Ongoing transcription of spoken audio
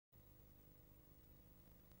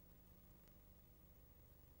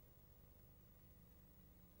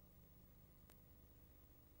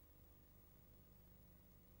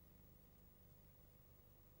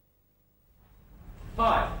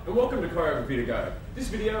Hi, and welcome to Choreography to Go. This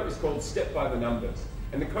video is called Step by the Numbers,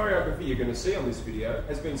 and the choreography you're going to see on this video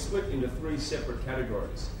has been split into 3 separate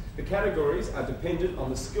categories. The categories are dependent on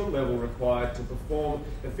the skill level required to perform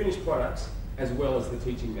the finished products as well as the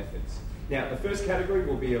teaching methods. Now, the first category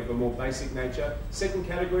will be of a more basic nature, second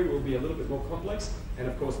category will be a little bit more complex, and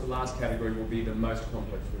of course the last category will be the most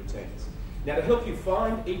complex routines. Now, to help you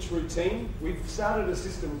find each routine, we've started a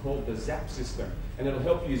system called the ZAP system, and it'll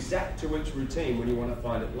help you zap to each routine when you want to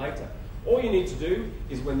find it later. All you need to do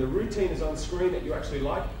is when the routine is on screen that you actually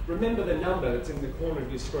like, remember the number that's in the corner of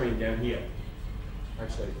your screen down here.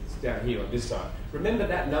 Actually, it's down here on this side. Remember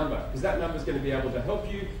that number, because that number is going to be able to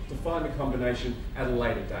help you to find the combination at a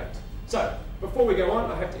later date. So, before we go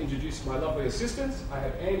on, I have to introduce my lovely assistants. I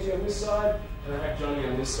have Angie on this side, and I have Johnny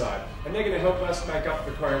on this side. And they're going to help us make up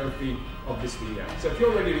the choreography of this video. So if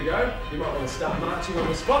you're ready to go, you might want to start marching on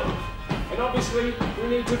the spot. And obviously, we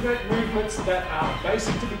need to make movements that are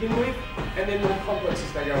basic to begin with, and then more complex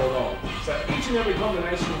as they go along. So each and every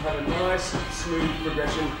combination will have a nice, smooth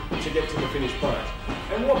progression to get to the finished product.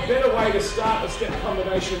 And what better way to start a step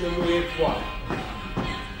combination than with what?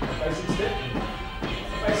 A basic step?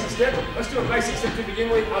 Basic step. Let's do a basic step to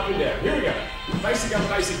begin with, up and down. Here we go. Basic up,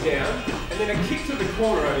 basic down, and then a kick to the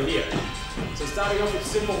corner over here. So starting off with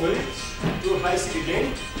simple moves, do a basic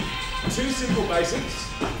again, 2 simple basics,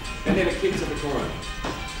 and then a kick to the corner.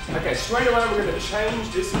 Okay, straight away we're going to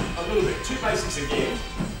change this a little bit. 2 basics again,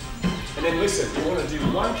 and then listen, you want to do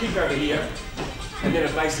 1 kick over here, and then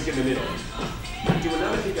a basic in the middle. Do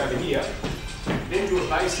another kick over here, then do a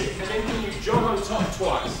basic, and then can you jog on top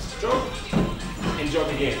twice. Jog, and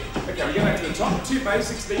jog again. Okay, we go back to the top, 2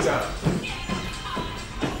 basics, these are.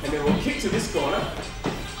 And then we'll kick to this corner,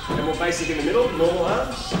 and we'll basic in the middle, normal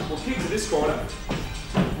arms. We'll kick to this corner,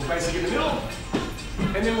 we'll basic in the middle,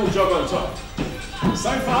 and then we'll jog on top.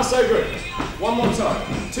 So far, so good. One more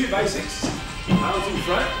time. 2 basics, arms in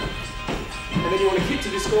front, and then you want to kick to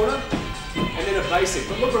this corner, and then a basic.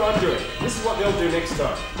 But look what I'm doing. This is what they'll do next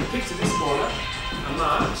time. Kick to this corner, a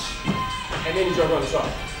march, and then jog on top.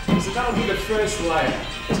 So that'll be the first layer.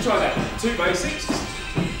 Let's try that. 2 basics,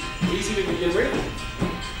 easy to begin with.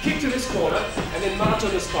 Kick to this corner, and then march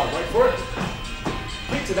on the spot. Wait for it.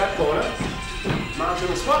 Kick to that corner, march on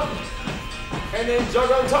the spot, and then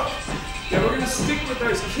jog on top. Now we're going to stick with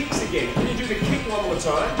those kicks again. Can you do the kick one more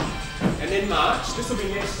time? And then march. This will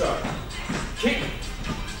be next time. Kick,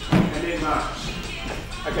 and then march.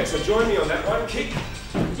 Okay, so join me on that one. Kick,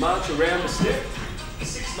 march around the step.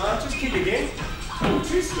 6 marches, kick again. Oh,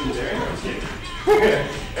 2 spins there, ain't it?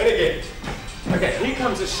 And again. Okay, here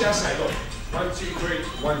comes a chasse. Look. 1, 2, 3,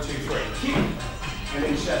 1, 2, 3. Kick, and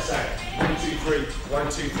then chasse. 1, 2, 3,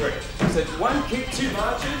 1, 2, 3. So 1 kick, 2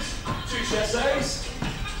 marches, 2 chasses.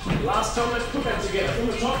 Last time, let's put that together. From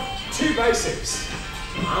the top, 2 basics.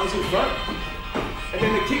 Arms in front. And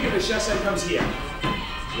then the kick of the chasse comes here.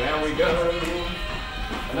 Down we go.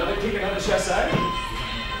 Another kick, another chasse.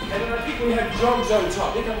 And then I think we have jogs on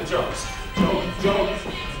top. Here come the jogs. Jog, jog.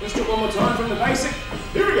 Let's do it one more time from the basic.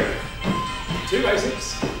 Here we go. 2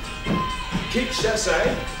 basics. Kick, chasse.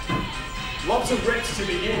 Lots of reps to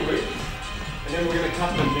begin with. And then we're going to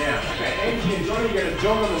cut them down. Okay, Angie and Johnny are going to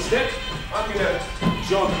jog on the step. I'm going to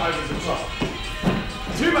jog over the top.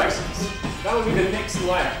 2 basics. That'll be the next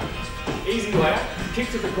layer. Easy layer. Kick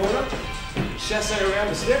to the corner. Chasse around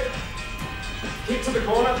the step. Kick to the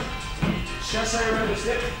corner. Chasse around the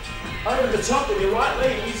step. Over the top with your right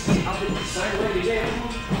leg. Easy. Up with the same leg again.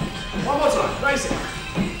 One more time. Basic.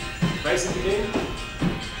 Basic again.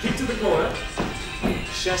 Kick to the corner.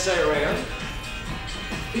 Chasse around.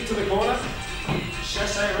 Kick to the corner.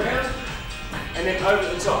 Chasse around. And then over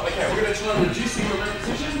the top. Okay, we're going to try reducing the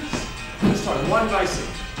repetitions. Let's try 1 basic.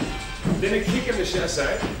 Then a kick in the chasse.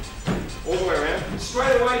 All the way around.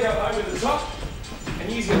 Straight away go over the top.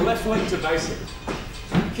 And use your left leg to basic.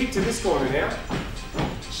 Kick to this corner now.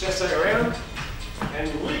 Chasse around.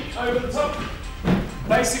 And leap over the top.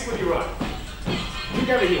 Basic with your right. Kick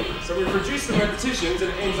over here. So we've reduced the repetitions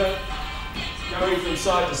and it ends up going from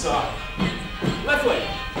side to side. Left leg.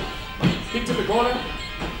 Kick to the corner.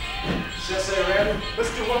 Chasse around.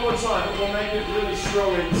 Let's do one more time, but we'll make it really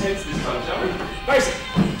strong and intense this time, shall we? Basic.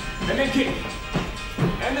 And then kick.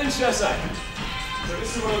 And then chasse. So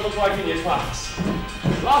this is what it looked like in your class.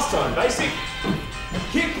 Last time, basic.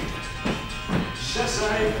 Kick. Chasse.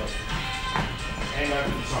 And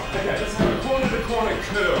over the top. Okay, let's have a corner to corner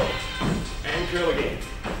curl. And curl again.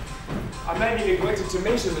 I maybe neglected to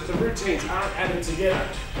mention that the routines aren't added together.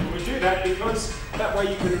 And we do that because that way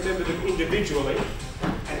you can remember them individually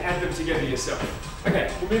and add them together yourself.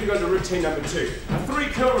 Okay, we're moving on to routine number 2. A 3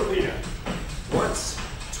 curl repeater. Once,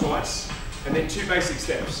 twice, and then 2 basic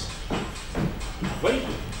steps. Wait.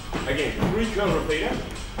 Again, 3 curl repeater.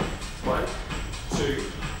 1, 2,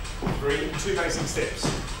 3, 2 basic steps.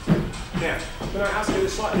 Now, can I ask you to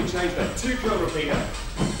slightly change that? 2 curl repeater,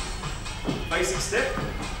 basic step,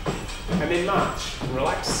 and then march.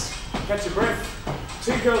 Relax, catch your breath.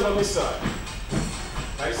 2 curls on this side.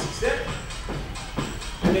 Basic step,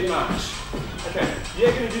 and then march. Okay,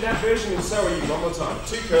 you're going to do that version and so are you. One more time.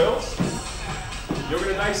 2 curls, you're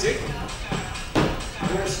going to basic, you're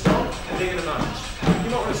going to stop, and then you're going to march. You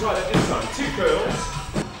might want to try that this time. 2 curls,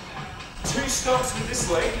 2 stomps with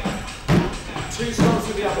this leg, 2 stomps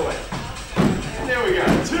with the other leg. And there we go.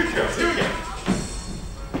 2 curls. Here we go.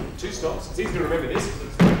 2 stomps. It's easy to remember this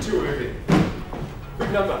because it's 2 of everything.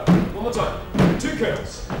 Quick number. One more time. 2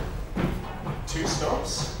 curls. 2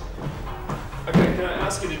 stomps. Okay, can I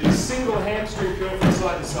ask you to do single hamstring curl from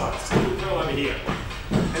side to side? Single curl over here.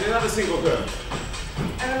 And another single curl.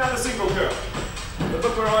 And another single curl. But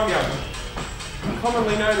look where I'm going.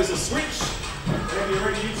 Commonly known as a switch. Whenever you're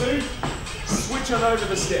ready, you two, switch on over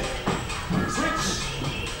the step. Switch.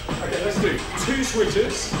 Okay, let's do 2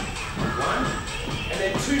 switches. 1, and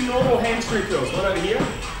then 2 normal hamstring curls. One over here,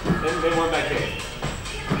 and then 1 back there.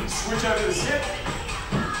 Switch over the step.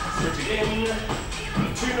 Switch again.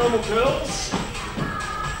 2 normal curls.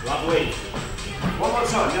 Lovely. One more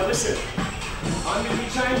time. Now listen. I'm going to be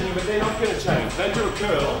changing, but they're not going to change. Don't do a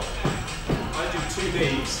curl. I do 2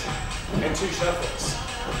 knees and 2 shuffles.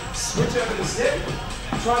 Switch over the step.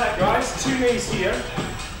 Try that, guys. 2 knees here,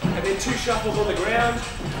 and then 2 shuffles on the ground.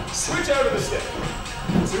 Switch over the step.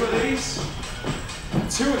 2 of these,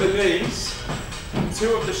 2 of the knees,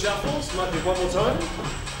 2 of the shuffles. Might do one more time.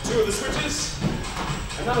 2 of the switches.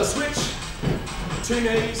 Another switch. 2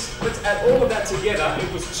 knees. Let's add all of that together.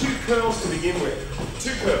 It was 2 curls to begin with.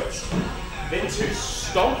 2 curls. Then 2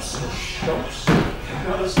 stomps. Stomps.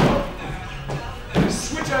 Another stomp.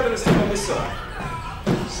 Switch over the step on this side.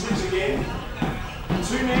 Switch again.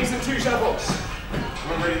 2 knees and 2 shuffles.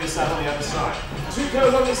 I'm ready to start on the other side. 2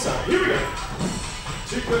 curls on this side. Here we go.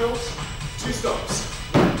 2 curls, 2 stomps.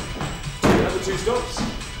 Another 2 stomps.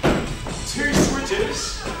 2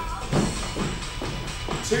 switches.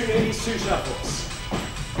 2 knees, 2 shuffles.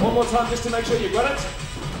 One more time just to make sure you got it.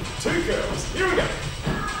 2 curls. Here we go.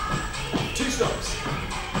 2 stomps.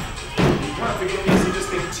 You can't forget this, you just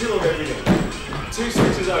think 2 of everything. 2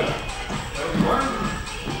 switches over. Only 1,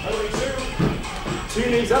 only 2. 2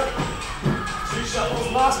 knees up. 2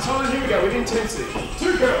 shuffles. Last time. Here we go with intensity.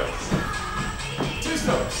 2 curls. 2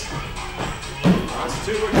 stomps. Last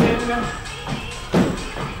 2 again.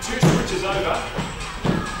 2 switches over.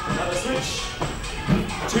 Another switch.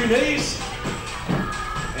 2 knees.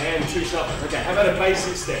 And 2 shuffles. Okay, how about a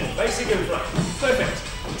basic step? Basic in front. Perfect.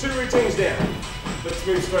 2 routines down. Let's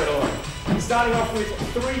move straight along. Starting off with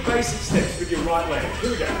 3 basic steps with your right leg.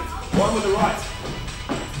 Here we go. 1 with the right.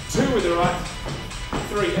 2 with the right.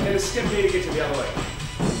 3, and then a step here to get to the other leg.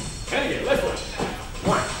 And again, left leg.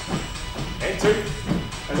 1 and 2.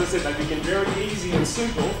 As I said, they begin very easy and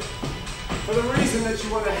simple for the reason that you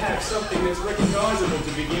want to have something that's recognizable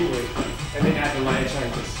to begin with, and then add the layer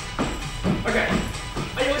changes. Okay,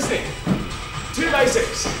 are you listening? 2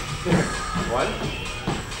 basics.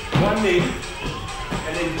 1 knee,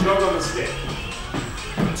 and then jog on the step.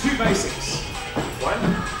 2 basics.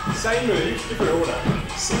 1, same move, different order.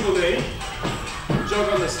 Single knee, jog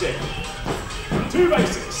on the step. 2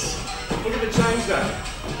 basics. Look at the change though.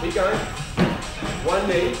 Keep going. 1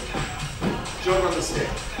 knee, jog on the step.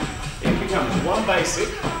 It becomes 1 basic,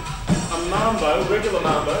 a mambo, regular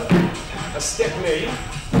mambo, a step knee,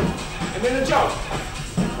 and then a jog.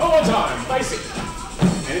 One more time, basic.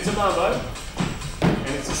 And it's a mambo,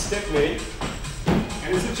 and it's a step knee,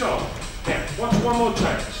 and it's a jog. Now, watch one more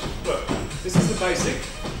change. Look, this is the basic,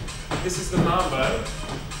 this is the mambo,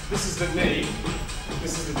 this is the knee,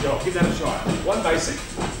 this is the jog. Give that a try. 1 basic,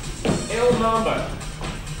 El Mambo,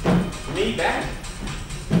 knee back,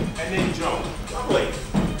 and then jog. Lovely.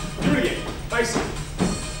 Do it again. Basic,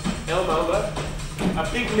 El Mambo, a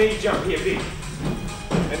big knee jump here, big,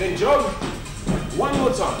 and then jog. 1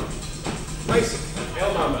 more time. Basic,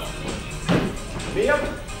 El Mambo, knee up,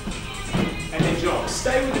 and then jog.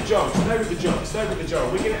 Stay with the jog, stay with the jog, stay with the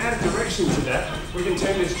jog. We can add a direction to that. We can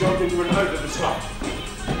turn this jog into an over the top.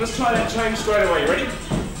 Let's try that change straight away. Ready?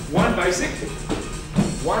 1 basic,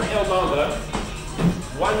 1 El Mambo,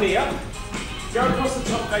 1 knee up. Go across the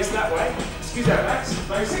top face that way. Excuse our backs.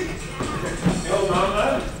 Basic, El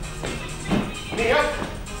Mambo, knee up.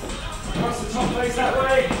 Across the top face that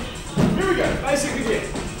way. Here we go. Basic again.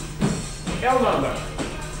 El Mambo.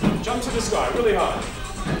 Jump to the sky really high.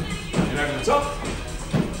 And over the top.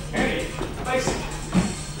 And in. Basic.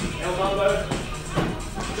 elbow,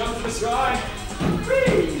 jump to the sky.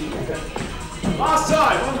 Whee! Last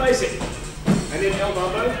time, one basic. And then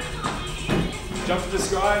elbow, jump to the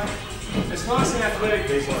sky. It's nice and athletic,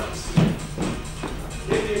 these ones.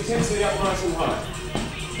 Get the intensity up nice and high.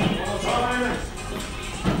 One more time.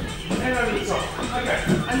 And over the top. Okay,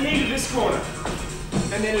 a knee to this corner.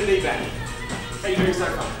 And then a knee back. How you doing so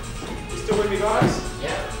far? You still with me, guys?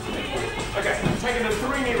 Yeah. Okay, taking a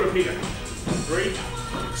 3-knee repeater. 3,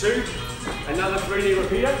 2, another 3-knee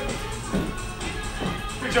repeater.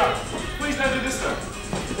 Good job. Please don't do this though.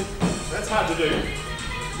 That's hard to do.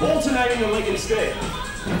 Alternating the leg instead.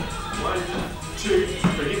 1, 2,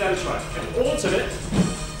 3. Give that a try. An alternate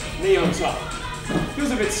knee on top.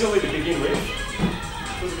 Feels a bit silly to begin with.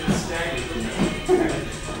 Feels a bit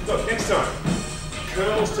stagnant. Look, next time.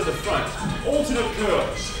 Curls to the front. Alternate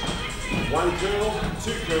curls. 1 curl,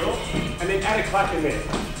 2 curl, and then add a clap in there.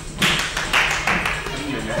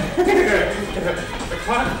 The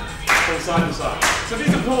clap from side to side. So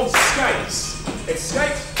these are called skates. It's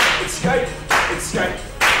skate, it's skate, it's skate.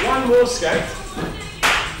 1 more skate,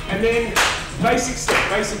 and then basic step,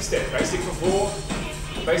 basic step. Basic for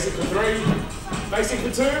 4, basic for 3, basic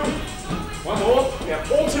for 2. 1 more. Now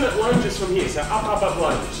alternate lunges from here. So up, up, up,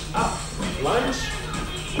 lunge. Up, lunge,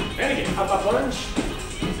 and again, up, up, lunge.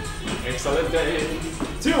 Excellent.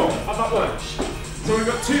 2 more, up, up, lunge. So we've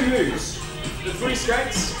got 2 moves. The 3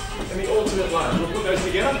 skates and the alternate lunge. We'll put those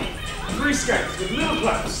together. 3 skates with little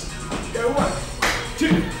claps. Go 1,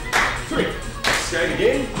 2, 3. Skate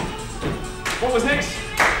again. What was next?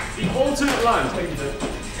 The alternate lunge. How you doing?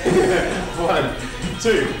 1,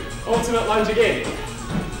 2. Alternate lunge again.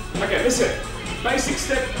 Okay, listen. Basic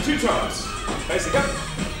step 2 times. Basic up.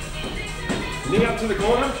 Knee up to the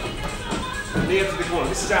corner. Knee up to the corner.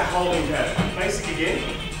 This is our holding pattern. Basic again.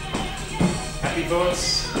 Happy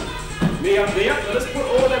thoughts. Knee up, knee up. Now let's put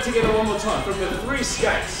all of that together one more time from the 3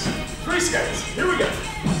 skates. 3 skates. Here we go.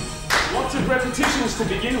 Lots of repetitions to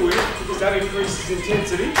begin with because that increases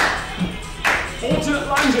intensity. Alternate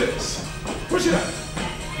lunges. Push it up.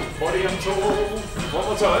 Body up tall. One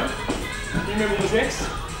more time. You remember what's next?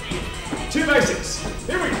 2 basics.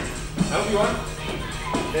 Here we go. That'll be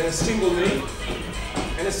 1. Then a single knee.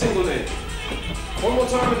 And a single knee. One more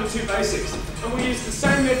time with the 2 basics. And we'll use the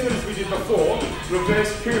same method as we did before,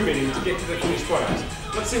 reverse pyramiding to get to the finished product.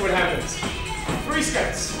 Let's see what happens. 3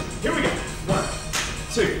 skates. Here we go. 1,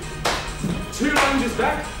 2. 2 lunges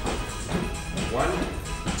back. 1,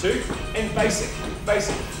 2. And basic.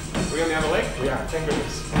 Basic. Are we on the other leg? We are. Thank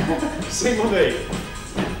goodness. Single knee.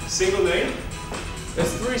 Single knee.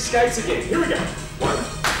 There's 3 skates again. Here we go. 1,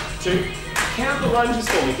 2. Count the lunges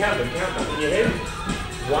for me. Count them. Count them in your head.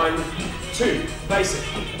 1, 2. Basic.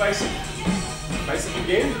 Basic. Basic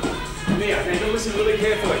again. Knee up. Now you've got to listen really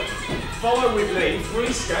carefully. Follow with me.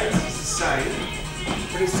 3 skates is the same.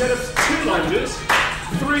 But instead of 2 lunges,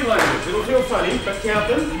 3 lunges. It'll feel funny, but count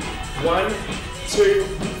them. 1, 2,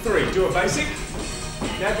 3. Do a basic.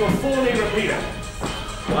 Now do a 4-knee repeater.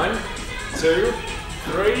 1, 2,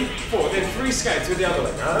 3, 4. Then 3 skates with the other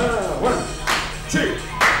leg. 1, 2,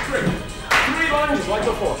 3. 3 lunges like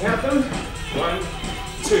before. Count them. 1,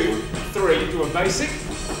 2, 3. Do a basic.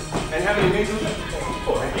 And how many knees was it?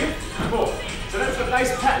 4. Thank you. 4. So that's the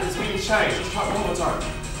base pattern that's being changed. Let's try it one more time.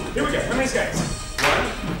 Here we go. How many skates? 1,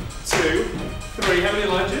 2, 3. How many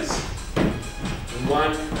lunges?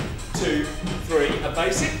 1, 2, 3. A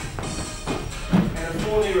basic. And a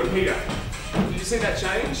 4-knee repeater. Did you see that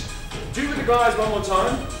change? Do it with the guys one more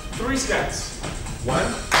time. 3 skates.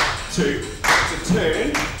 1, 2. To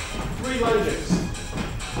turn. 3 lunges.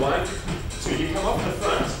 1, 2. You come off the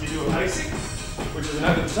front. You do a basic, which is an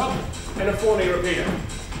over the top, and a 4-knee repeater.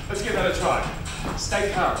 Let's give that a try.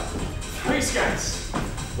 Stay calm. 3 skates.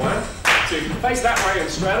 1, 2. Face that way and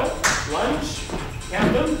straddle. Lunge.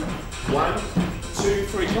 Count them. 1, 2,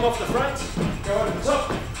 3. Come off the front. Go over the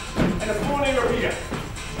top. And a 4-knee repeater.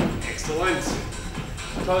 Excellent.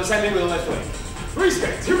 Try the same thing with the left leg. 3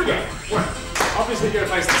 skates. Here we go. 1. Obviously you're going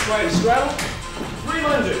to face this way and straddle. 3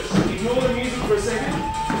 lunges. Ignore the music for a second.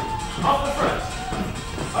 Off the front.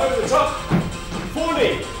 Over the top.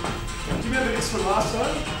 4-knee. Do you remember this from last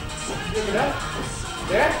time? Remember that?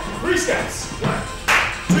 Yeah? 3 skates.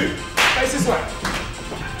 1, 2. Face this way.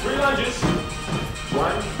 3 lunges.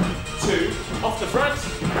 1, 2. Off the front.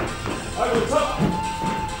 Over the top.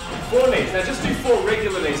 4 knees. Now just do 4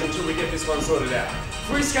 regular knees until we get this one sorted out.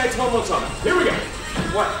 3 skates one more time. Here we go.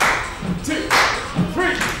 1, 2,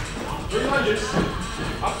 3. 3 lunges.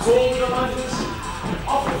 Up tall with the lunges.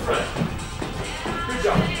 Off the front. Good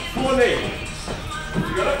job. 4 knees.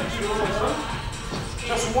 You got it? Do it one more time.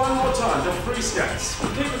 Just one more time. Just 3 skates.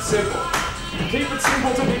 Keep it simple. Keep it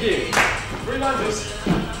simple to begin. 3 lunges.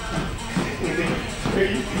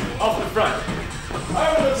 3 off the front.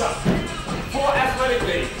 Over the top. 4 athletic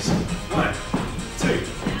knees. 1, 2,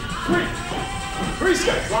 3. 3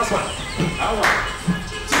 scopes. Last one. 1,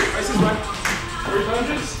 2. Races 1. 3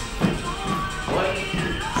 lunges. 1,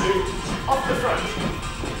 2. Off the front.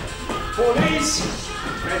 4 knees.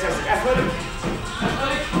 Fantastic. Athletic.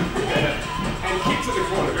 And kick to the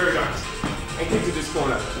corner. Very nice. And kick to this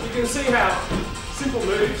corner. You can see how simple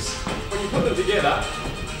moves, when you put them together,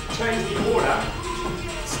 change the order.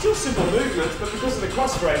 Still simple movements, but because of the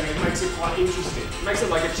cross framing, it makes it quite interesting. It makes it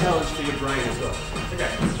like a challenge for your brain as well. Okay,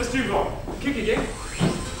 let's do one. Kick again.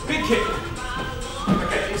 Big kick.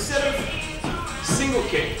 Okay, instead of single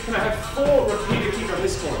kick, can I have 4 repeated kick on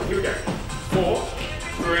this corner? Here we go. 4,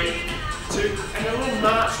 3, 2, and a little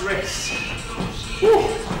march rest. Woo!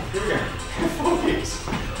 Here we go. 4 kicks.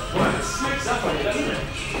 1, it sneaks up on you, doesn't it?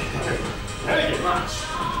 Okay. How do you get march?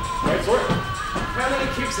 Wait for it. How many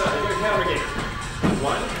kicks are there? You're going to count again.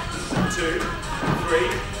 1, 2,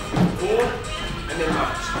 3, 4, and then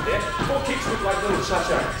march. Yeah? 4 kicks look like little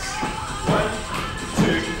cha-chas. 1,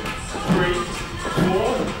 2, 3,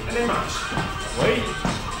 4, and then march. Wait.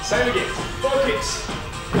 Same again. 4 kicks.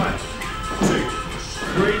 1, 2,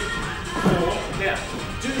 3, 4. Now,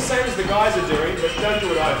 do the same as the guys are doing, but don't do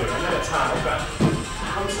what I do. I know it's hard, but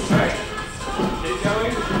concentrate. Keep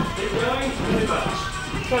going, and then march.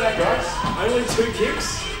 Try that, guys. Only 2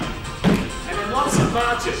 kicks. And then lots of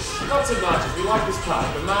marches. Lots of marches. We like this part,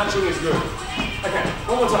 but marching is good. Okay,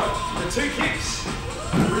 one more time. The 2 kicks.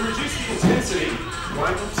 We reduce the intensity.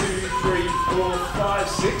 1, 2, 3, 4, 5,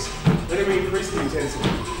 6. Then we increase the intensity.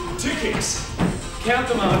 2 kicks. Count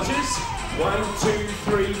the marches. 1, 2,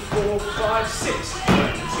 3, 4, 5, 6.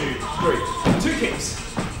 1, 2, 3. 2 kicks.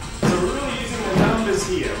 So we're really using the numbers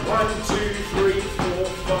here. 1, 2, 3, 4,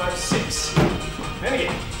 5, 6. And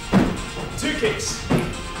again. 2 kicks.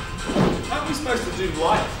 Aren't we supposed to do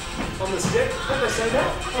light on the step? Don't they say that?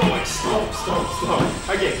 Oh, like stomp, stomp, stomp.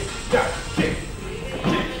 Again. Go. Kick.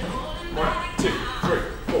 Kick. 1, 2, 3,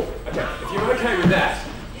 4. Okay. If you're okay with that,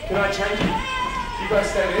 can I change it? You guys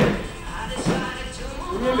stay there.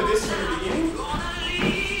 Remember this from the beginning?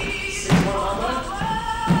 6-point armbar.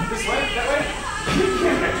 This way, that way.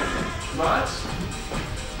 March.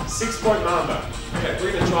 6-point mamba. Okay,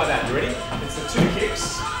 we're going to try that. You ready? It's the 2 kicks.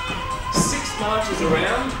 6 marches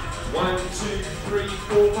around. 1, 2, 3,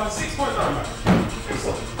 4, 5, 6-point mamba.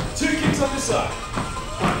 Excellent. 2 kicks on this side.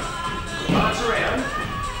 1. March around.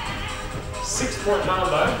 6-point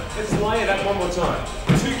mamba. Let's lay it up one more time.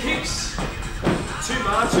 2 kicks. 2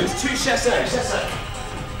 marches. 2 chassés.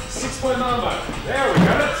 6-point mamba. There we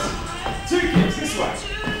go. 2 kicks this way.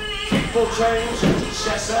 Kick, ball change,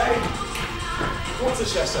 chassé. What's a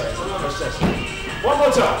chassé? I love a chassé. One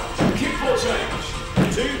more time. Kick, ball change.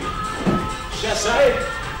 2. Chassé.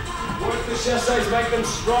 Work the chassés, make them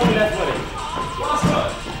strong and athletic. Last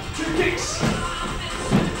time. 2 kicks.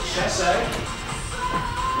 Chassé.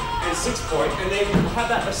 And 6-point. And then how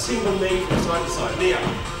about a single knee from side to side? Knee up.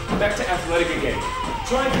 Back to athletic again.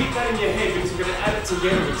 Try and keep that in your head because we're going to add it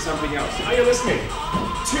together with something else. Are you listening?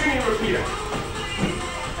 2-knee repeater.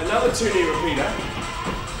 Another 2-knee repeater.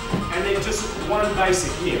 And then just 1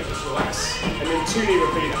 basic here. Just relax. And then 2-knee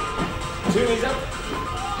repeater. 2 knees up.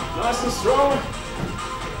 Nice and strong.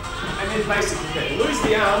 And then basic repeat. Lose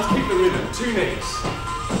the arms, keep the rhythm. 2 knees.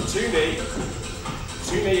 2 knee.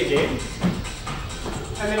 2 knee again.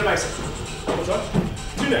 And then a basic. One more time.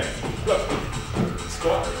 2 knee. Look.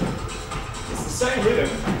 Squat. It's the same rhythm,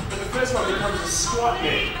 but the first one becomes a squat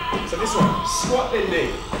knee. So this one, squat then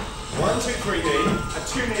knee. 1, 2, 3 knee, a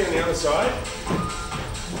 2 knee on the other side,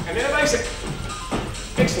 and then a basic.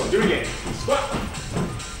 Excellent, do it again. Squat,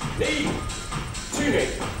 knee, 2 knee.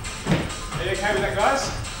 Are you okay with that, guys?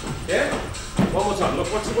 Yeah? One more time, look,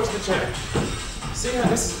 what's the change? See how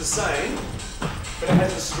this is the same, but it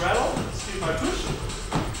has a straddle. Excuse my push.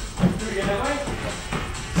 Do it again that way.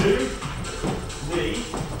 2, knee,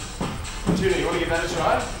 2 knee. You want to give that a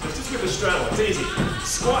try? It's just with a straddle, it's easy.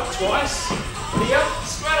 Squat twice, knee up,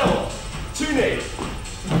 straddle, 2 knee.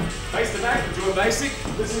 Face the back, do a basic.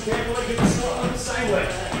 Listen carefully, get the squat on the same leg.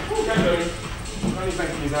 Go, Billy. Only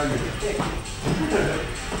making his own movement.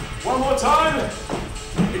 One more time.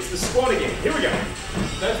 It's the squat again. Here we go.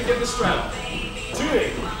 Don't forget the straddle. 2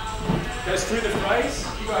 knee. Goes through the phrase.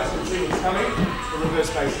 You guys can see what's coming. The reverse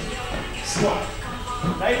basic. Squat.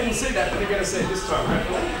 They didn't see that, but they're going to see it this time,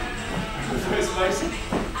 hopefully. Reverse basic.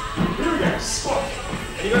 Here we go. Squat.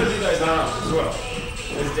 And you've got to do those arms as well.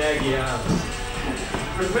 Those daggy arms.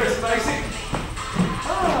 Reverse basic.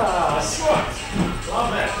 Squat.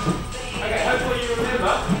 Love that. Okay, hopefully you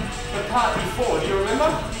remember the part before, do you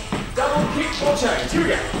remember? Double kick, ball change. Here we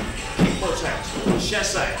go. Kick, ball change.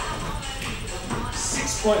 Chassé.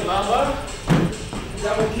 6-point Mambo.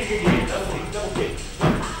 Double kick again. Double kick, double kick.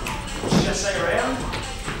 Chassé around.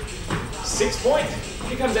 6-point.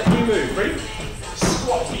 Here comes that new move. Ready?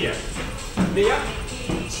 Squat here. Knee up.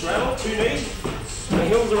 Straddle. 2 knees. The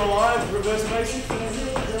heels are alive. Reverse basic.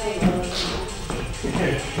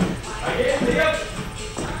 Again, knee up.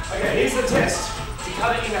 Okay, here's the test. To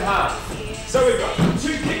cut it in half. So we've got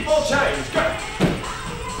 2 kick, ball change. Go.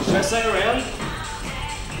 Chassé around.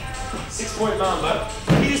 6-point Mambo.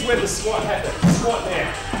 Here's where the squat happens. Squat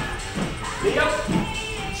now. Knee up.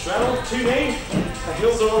 Straddle. 2 knee. The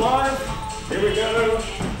heels are alive. Here we go.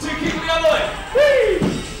 2 kick the other way. Whee!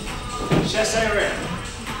 Chassé around.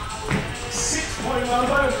 6-point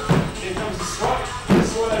Mambo. Here comes the squat. The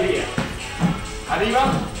squat over here. Arriba.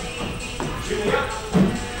 2 knee up.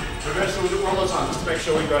 Reverse, we'll do it one more time just to make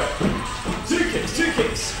sure we've got it. 2 kicks, 2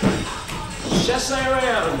 kicks. Chassé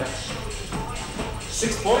around.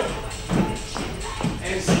 6-point.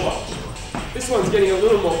 And squat. This one's getting a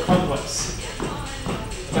little more complex.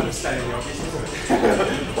 That was stating the obvious, isn't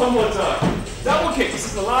it? One more time. Double kick. This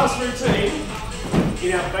is the last routine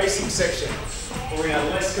in our basic section, or in our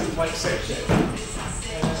less complex section.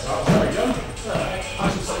 Oh, sorry, John. I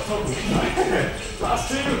should stop talking.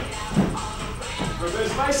 Last 2.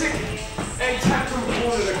 Reverse basic, and tap from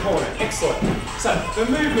corner to corner. Excellent. So, the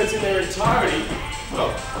movements in their entirety,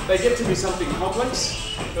 well, they get to be something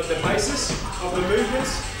complex, but the basis of the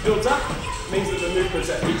movements built up means that the movements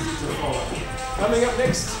are easy to follow. Coming up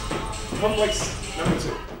next, complex number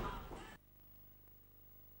 2.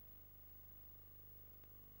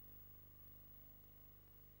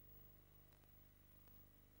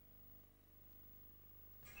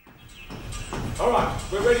 Alright,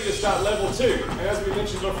 we're ready to start level 2, and as we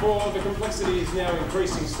mentioned before, the complexity is now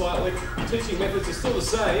increasing slightly. Teaching methods are still the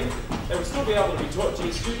same, they will still be able to be taught to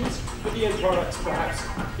your students, but the end products perhaps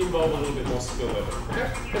involve a little bit more skill level. Okay?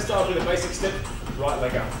 Let's start with a basic step, right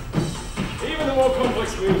leg up. Even the more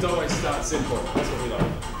complex moves always start simple, that's what we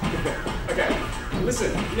like. Okay,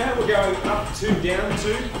 listen, you know how we're going up 2, down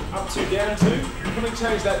 2, up 2, down 2? Can we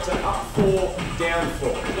change that to up 4, down 4?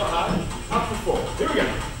 Not hard, up for 4. Here we go.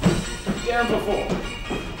 Down for 4.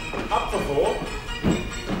 Up for 4.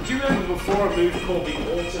 Do you remember before a move called the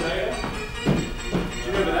alternator? Do you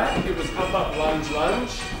remember that? It was up, up, lunge,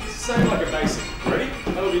 lunge. Same like a basic. Ready?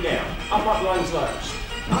 That'll be now. Up, up, lunge, lunge.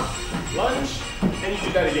 Up, lunge, and you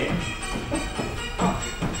do that again. Up,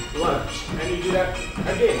 lunge, and you do that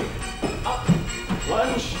again. Up,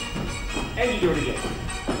 lunge, and you do it again.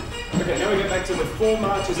 Okay, now we get back to the 4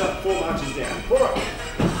 marches up, 4 marches down. 4 up,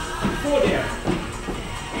 4 down.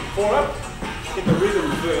 4 up, get the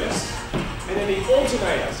rhythm first, and then the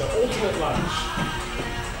alternator, so alternate lunge.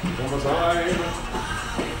 One more time.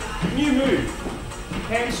 New move.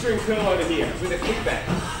 Hamstring curl over here with a kickback.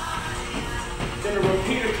 Then a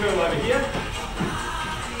repeater curl over here.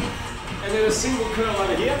 And then a single curl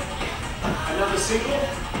over here. Another single.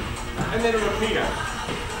 And then a repeater.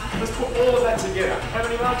 Let's put all of that together. How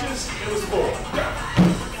many marches? It was 4. Go.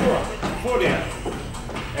 4 up, 4 down.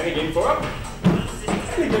 And again 4 up.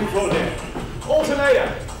 And again 4 down.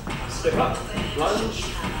 Alternator. Step up, lunge,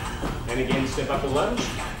 and again step up and lunge.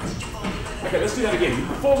 Okay, let's do that again.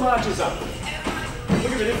 4 marches up.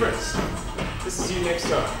 Look at the difference. This is you next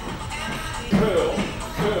time. Curl,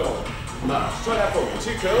 curl, march. Try that for me.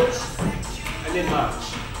 2 curls, and then march.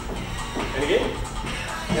 And again.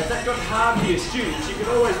 Now if that got hard for your students, you can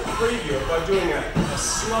always preview it by doing a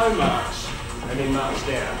slow march, and then march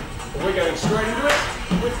down. But we're going straight into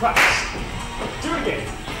it with claps. Do it again.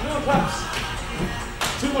 Little claps.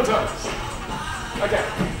 2 more times. Okay.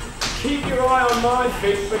 Keep your eye on my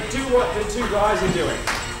feet, but do what the 2 guys are doing.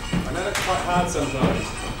 I know that's quite hard sometimes,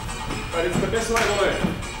 but it's the best way to learn.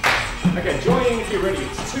 Okay, join in if you're ready.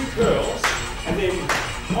 It's 2 curls, and then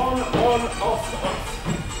on, off,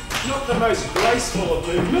 off. Not the most graceful of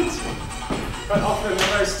movements, but often the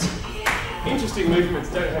most interesting movements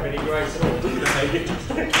don't have any grace at all, do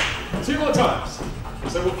they? 2 more times.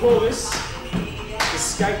 So we'll call this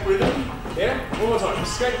escape rhythm. Yeah? One more time.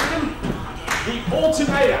 Escape rhythm. The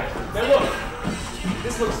alternator. Now look,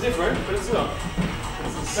 this looks different, but it's not.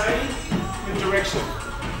 It's the same in direction.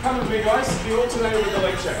 Come with me, guys. The alternator with the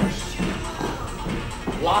leg change.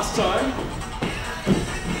 Last time.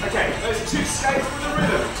 Okay, those are 2 skates with the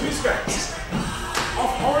rhythm. 2 skates.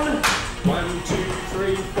 Off on. 1, 2,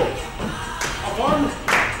 3, 4. Off on.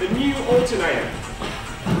 The new alternator.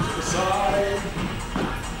 To the side.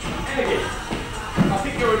 And again. I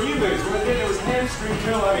think there were new moves, weren't there? There was hamstring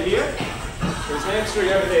curl over here, there was hamstring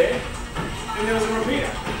over there, and there was a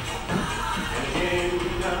repeater.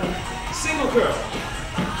 Single curl.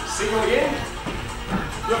 Single again.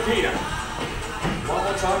 Repeater. One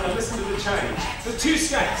more time, now listen to the change. So 2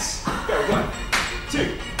 skates. Go, 1,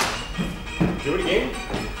 2. Do it again.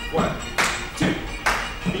 1, 2.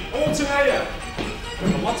 The alternator.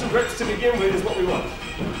 Lots of reps to begin with is what we want.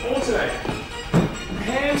 Alternator.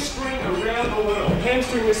 Hamstring around the world.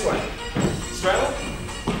 Hamstring this way. Straddle.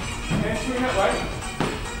 Hamstring that way.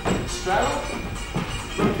 Straddle.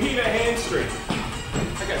 Repeater hamstring.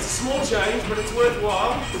 Okay, it's a small change, but it's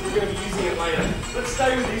worthwhile because we're going to be using it later. Let's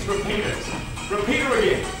stay with these repeaters. Repeater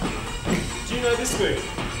again. Do you know this move?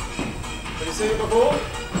 Have you seen it before?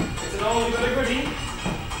 It's an oldie but a goodie.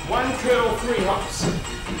 1 curl, 3 hops.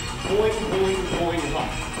 Boing, boing, boing,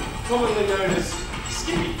 hop. Commonly known as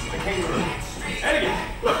Skippy, the kangaroo. And again,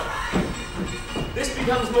 look. This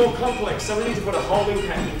becomes more complex, so we need to put a holding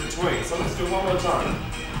pattern in between. So let's do it one more time.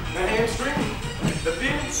 The hamstring, the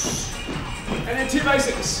pinch, and then 2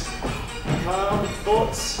 basics. Calm,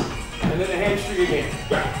 thoughts, and then the hamstring again.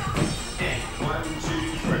 Go. And 1, 2,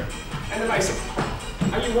 3. And the basic.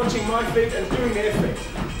 Are you watching my feet and doing their feet?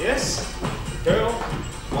 Yes? Curl.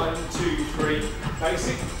 1, 2, 3.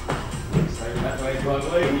 Basic. Stay with that leg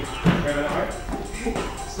globally. Go that way.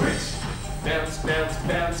 Switch. Bounce, bounce,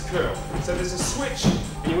 bounce, curl. So there's a switch,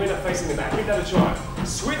 and you end up facing the back. Give that a try.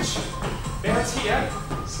 Switch. Bounce here.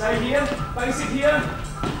 Stay here. Basic here.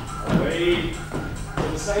 Away.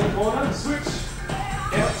 In the same corner. Switch.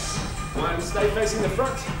 Bounce. 1. Stay facing the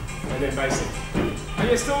front. And then basic. Are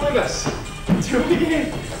you still with us? Do it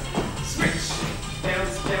again. Switch.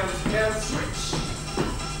 Bounce, bounce, bounce, switch.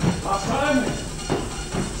 Last time.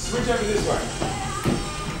 Switch over this way.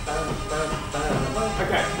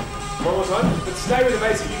 Okay. One more time. But stay with the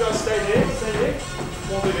basic. You guys stay there. Stay there.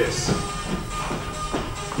 We'll do this.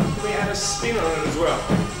 Can we add a spin on it as well?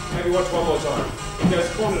 Maybe watch one more time. It goes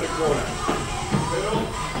corner to corner. Curl.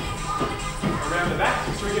 Around the back.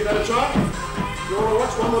 Should we give that a try? You want to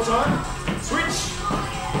watch one more time? Switch.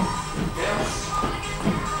 Bounce.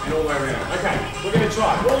 And all the way around. Okay, we're going to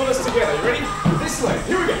try. All of us together. You ready? This leg.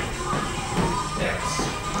 Here we go. Bounce.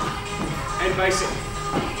 And basic.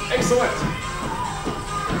 Excellent.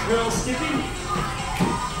 Curl, skippy.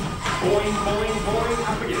 Boing, boing, boing.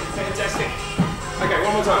 Up again. Fantastic. Okay,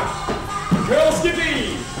 one more time. Curl,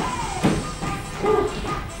 skippy.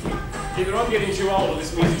 Either I'm getting too old or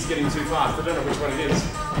this music's getting too fast. I don't know which one it is.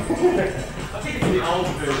 I think it's the old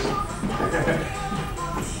version.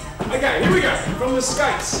 Okay, here we go. From the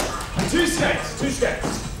skates. 2 skates. 2 skates.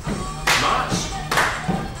 March.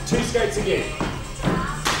 2 skates again.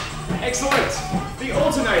 Excellent. The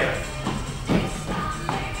alternator.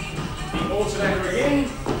 The alternator again.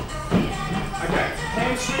 Okay.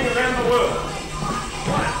 Hamstring around the world.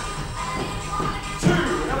 1. 2.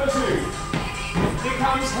 Another 2. Here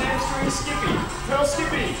comes hamstring skippy. Curl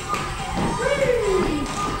skippy. Whee!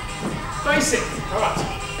 Basic. All right.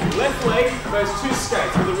 Left leg, those 2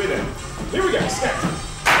 skates with a rhythm. Here we go. Skate.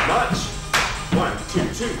 March. 1,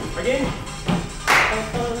 2, 2. Again.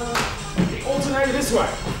 The alternator this way.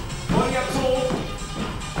 Body up tall.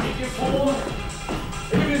 Keep your form.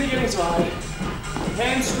 Everything inside.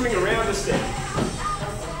 Hamstring around the step.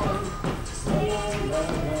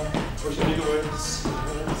 Push into the words.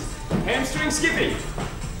 Hamstring skippy.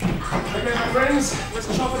 Okay, my friends, let's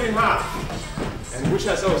chop it in half. And wish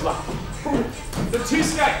ourselves luck. The 2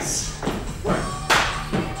 skates. 1.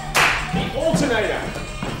 The alternator.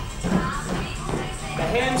 The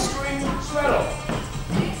hamstring straddle.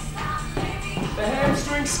 The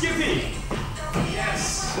hamstring skippy.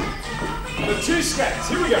 Yes. The 2 skates.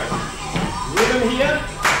 Here we go. Rhythm here.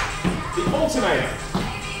 The alternator.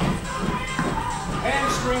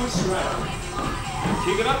 Hamstring straddle.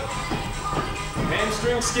 Kick it up.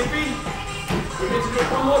 Hamstring skippy. We need to do it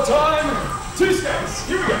one more time. 2 skates.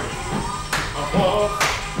 Here we go. Above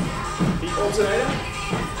the alternator.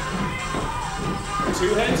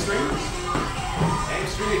 2 hamstrings.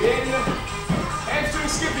 Hamstring again. Hamstring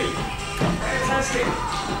skippy. Fantastic.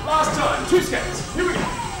 Last time. 2 skates. Here we go.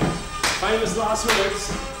 Famous last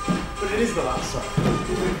words, but it is the last one.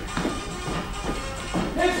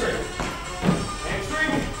 Hamstring.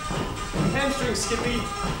 Hamstring. Hamstring skippy.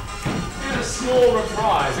 And a small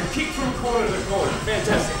reprise. A kick from corner to corner.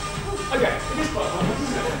 Fantastic. Okay, it is quite complex,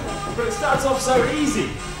 isn't it? But it starts off so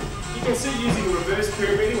easy. You can see using a reverse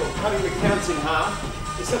pyramid or cutting the counts in half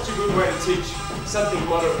is such a good way to teach something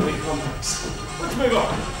moderately complex. Let's move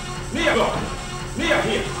on. Knee up. Knee up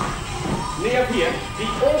here. Knee up here. The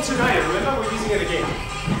alternator, remember we're using it again.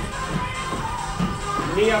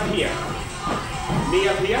 Knee up here. Knee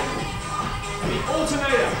up here. The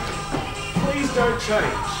alternator. Please don't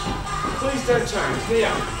change. Please don't change. Knee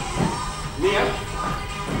up. Knee up.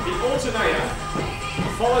 The alternator,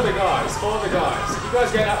 follow the guys, follow the guys. You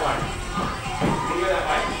guys go that way. You go that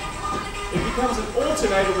way. It becomes an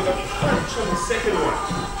alternator with a punch on the second one.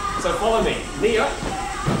 So follow me. Knee up,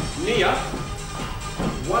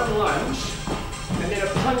 one lunge, and then a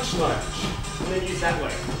punch lunge. And then use that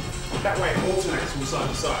way. That way it alternates from side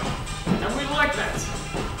to side. And we like that.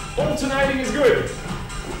 Alternating is good.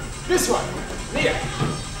 This one, knee up.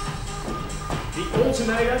 The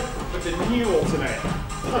alternator, but the new alternator.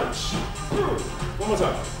 Punch. One more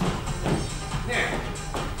time. Now,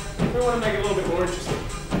 we want to make it a little bit more interesting.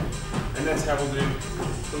 And that's how we'll do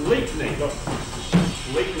the leap knee. Look.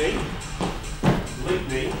 Leap knee,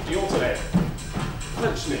 the alternator.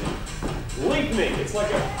 Punch knee. Leap knee, it's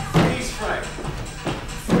like a freeze frame.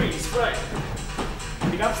 Freeze frame.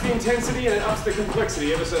 It ups the intensity and it ups the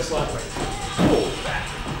complexity ever so slightly. Pull back.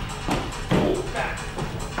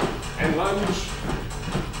 And lunge.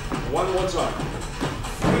 One more time.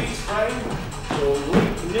 Freeze frame or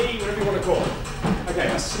leap knee, whatever you want to call it. Okay,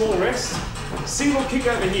 a small rest. Single kick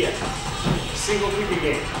over here. Single kick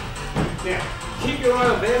again. Now, keep your eye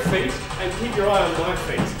on their feet and keep your eye on my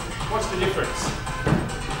feet. What's the difference?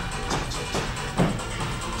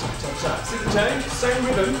 Cha-cha-cha. See the change? Same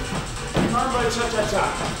rhythm. Mambo cha-cha-cha.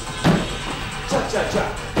 Cha-cha-cha.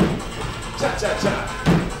 Cha-cha-cha.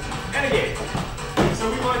 And again. So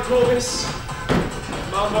we might call this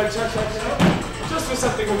Mambo cha-cha-cha, just for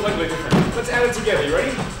something completely different. Let's add it together. You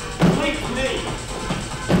ready? Leap knee.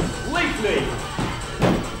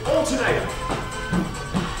 Alternator.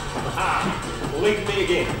 Aha. Leap knee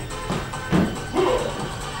again.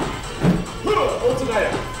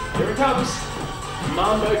 Alternator. Here it comes.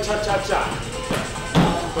 Mambo cha-cha-cha.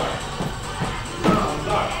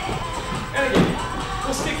 Mambo. And again.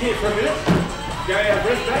 We'll stick here for a minute. Go our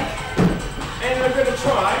breath back. And we're going to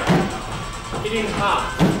try it in half.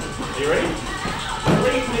 Are you ready?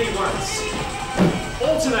 Leap knee once.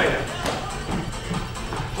 Alternator.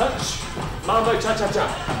 Punch. Mambo cha-cha-cha.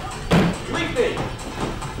 Leap knee.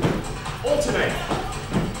 Alternator.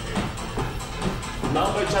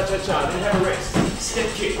 Mambo cha-cha-cha. Then have a rest. Step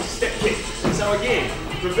kick. So again,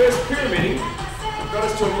 reverse pyramiding got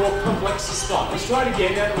us to a more complex spot. Let's try it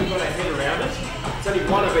again now that we've got our head around it. It's only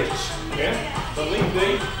one of each. Yeah? The leap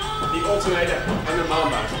knee, the alternator, and the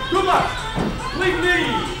mambo. Good luck! Leap knee!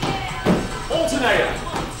 Alternator.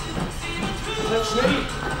 Punch knee,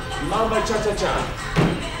 mambo cha-cha-cha.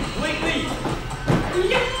 Leap knee.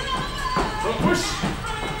 Yep. Front push.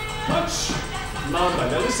 Punch. Mambo.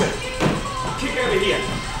 Now listen. Kick over here.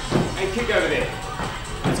 And kick over there.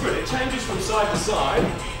 That's good. It changes from side to side,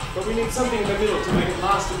 but we need something in the middle to make it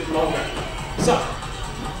last a bit longer. So,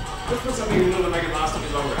 let's put something in the middle to make it last a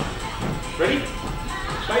bit longer. Ready?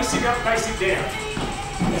 Basic up, basic down.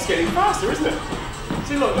 It's getting faster, isn't it?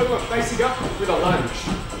 See, look, basic up with a lunge.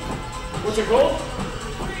 What's it called?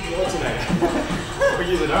 The alternator. We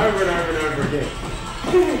use it over and over and over again.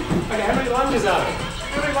 Okay, how many lunges are there?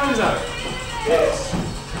 Yes.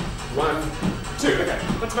 1, 2. Okay,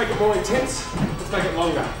 let's make it more intense. Let's make it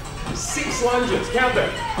longer. 6 lunges. Count them.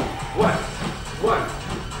 1,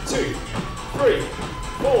 2, 3,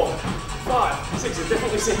 4, 5, 6. It's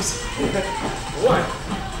definitely 6.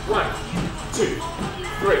 1, 2,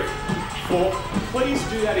 3, 4. Please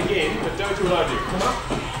do that again, but don't do what I do. Come up.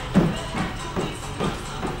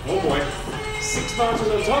 Oh boy. 6 punches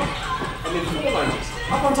on top, and then 4 lunges.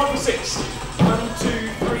 Up on top of 6. 1, 2,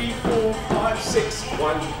 3, 4, 5, 6.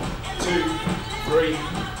 1, 2, 3,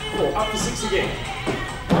 4. Up to 6 again.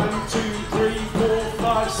 1, 2, 3, 4,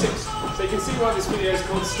 5, 6. So you can see why this video is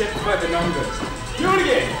called Step by the Numbers. Do it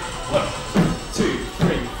again. Look. 2,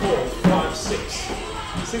 3, 4, 5, 6.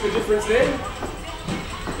 See the difference there?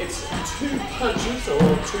 It's 2 punches or 2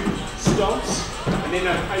 stomps, and then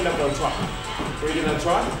I end up on top. Are you going to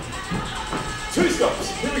try? 2 stomps.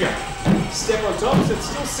 Here we go. Step on top, so it's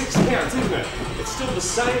still 6 counts, isn't it? It's still the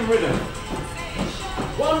same rhythm.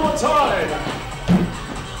 One more time.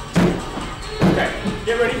 Okay,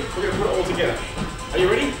 get ready. We're going to put it all together. Are you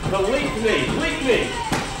ready? The leap knee.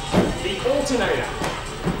 The alternator.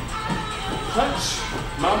 Punch.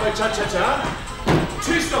 Mambo cha-cha-cha.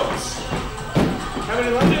 2 stomps. How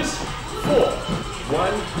many lunges? 4.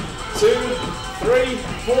 1, 2, 3,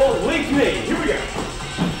 4. Leap knee. Here we go.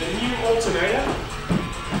 The new alternator.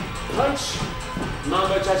 Punch.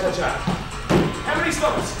 Mambo cha-cha-cha. How many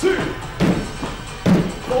stomps? 2.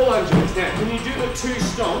 4 lunges. Now, can you do the 2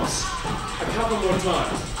 stomps a couple more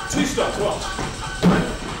times? 2 stomps. Watch. 1,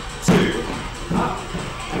 2. Up.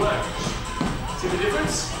 Lunge. See the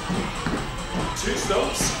difference? 2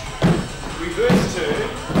 stomps. Reverse turn.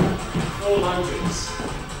 4 lunges.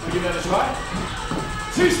 Can we give that a try?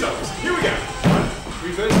 2 stomps. Here we go. 1.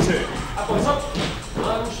 reverse turn. Up on top,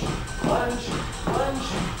 lunge, lunge, lunge.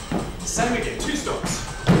 Same again, 2 stomps.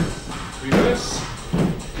 Reverse.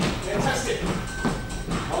 Fantastic.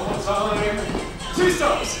 One more time. 2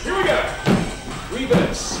 stomps. Here we go.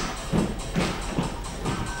 Reverse.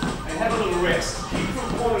 And have a little rest. Keep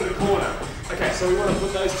from corner to corner. Okay, so we want to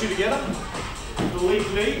put those 2 together. The lead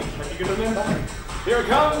knee, if you can remember. Here it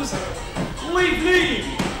comes. Lead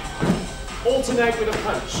knee. Alternate with a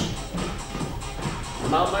punch.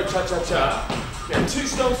 Mambo cha-cha-cha. Now 2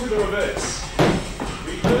 stomps with a reverse.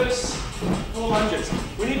 Reverse, 4 lunges.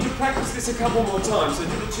 We need to practice this a couple more times, so do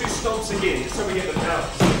the 2 stomps again, just so we get the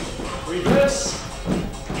balance. Reverse,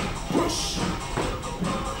 push.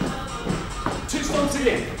 2 stomps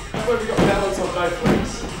again. That way we've got balance on both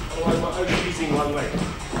legs. Otherwise we're only using one leg.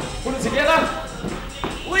 Put it together.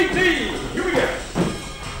 Lead knee. Here we go.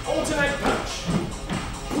 Alternate punch.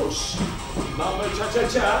 Push. Mambo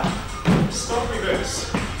cha-cha-cha. Stomp reverse.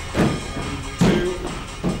 2.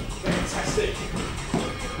 Fantastic.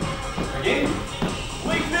 Again.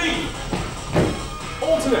 Lead knee.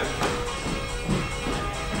 Alternate.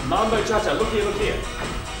 Mambo cha-cha. Look here, look here.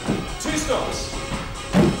 2 stomps.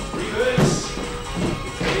 Reverse.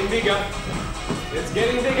 It's getting bigger. It's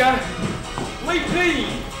getting bigger. Lead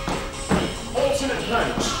knee. Alternate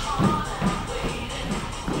punch.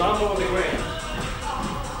 Mambo on the ground.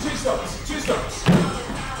 2 stomps. 2 stomps.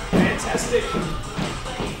 Fantastic.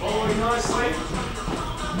 Following nicely.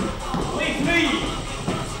 Lead knee.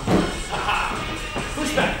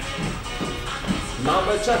 Push back.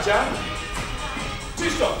 Mambo cha-cha. 2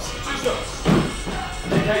 stomps. 2 stomps.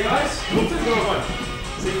 Okay guys, look to the door one.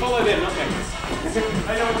 See, follow them, not me.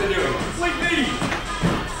 They know what they're doing. Lead knee.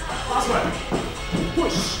 Last one.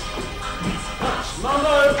 Push. Punch.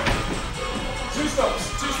 Mambo. 2 stomps.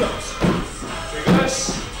 2 stomps. Reverse.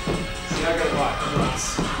 See, I got it right. Nice.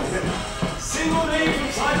 Single knee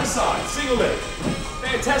from side to side. Single knee.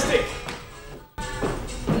 Fantastic.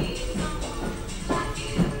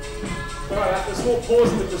 Alright, after a small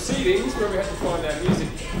pause in the proceedings where we had to find our music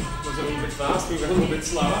was a little bit fast, we went a little bit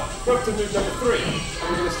slower. We're up to move number 3. And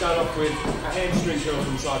we're going to start off with a hamstring curl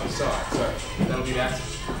from side to side. So that'll be that.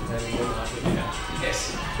 And then after that.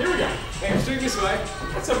 Yes. Here we go. Hamstring this way.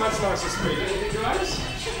 That's a much nicer speed, don't you think, guys?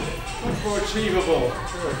 Much more achievable.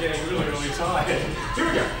 We're getting really, really tired. Here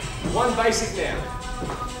we go. 1 basic now.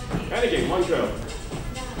 And again, 1 curl.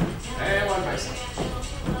 And 1 basic.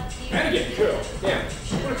 And again, curl. Now,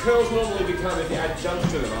 what do curls normally become if you add jumps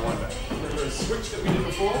to them, I wonder? Remember a switch that we did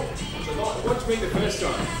before? So watch me the first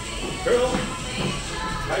time. Curl.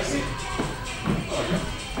 Basic. Okay.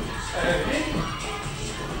 And again.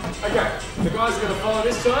 Okay, the guys are going to follow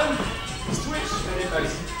this time. Switch and then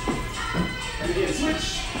basic. And again, switch.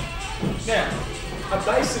 Now, a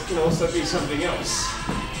basic can also be something else.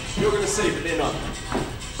 You're going to see, but they're not.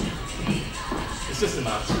 It's just a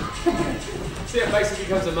march. See how basic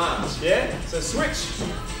becomes a march, yeah? So switch,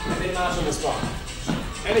 and then march on the spot.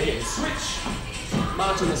 And again, switch,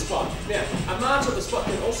 march on the spot. Now, a march on the spot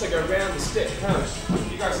can also go round the step, can't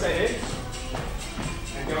it? You guys stay there.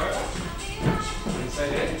 And go over. And stay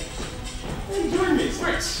there. And join me,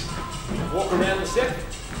 switch. Walk around the step.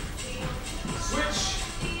 Switch.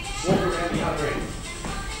 Walk around the other end.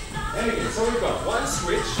 And again, so we've got 1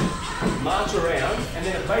 switch, march around, and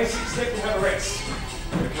then a basic step and have a rest.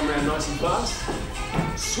 We're going to come around nice and fast.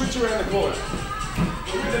 Switch around the corner.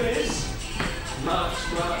 The rhythm is march,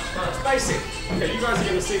 march, march. Basic. Okay, you guys are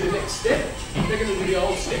going to see the next step. They're going to do the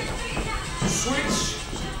old step. Switch,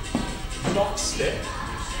 box step,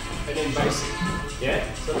 and then basic.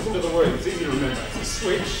 Yeah? So listen to the word. It's easy to remember. It's a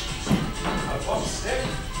switch, a box step,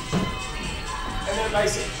 and then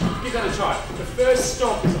basic. Give that a try. The first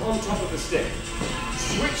stomp is on top of the step.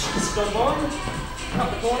 Switch, stomp on,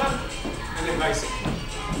 cut the corner, and then basic.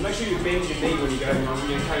 And make sure you bend your knee when you're going on, when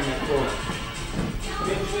you're cutting that corner.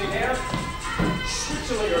 Bend your knee down, switch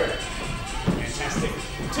your leg around. Fantastic.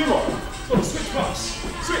 2 more. It's called a switch box.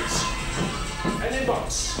 Switch, and then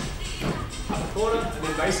box. Cut the corner, and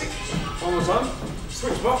then basic. 1 more time.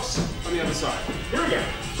 Switch box on the other side. Here we go.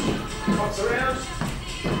 Box around.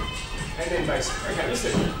 And then basic. Okay,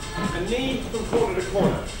 listen. A knee from corner to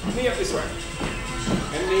corner. Knee up this way.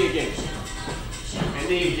 And knee again. And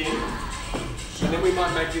knee again. And then we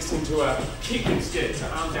might make this into a kick instead. So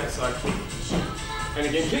arms outside kick. And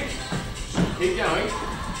again kick. Keep going.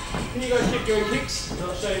 Can you guys keep doing kicks? And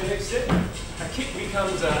I'll show you the next step. A kick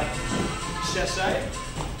becomes a chassé.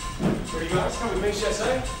 Ready guys? Come with me,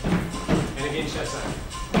 chassé. And again chassé.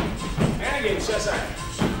 And again chassé.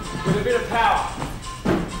 With a bit of power.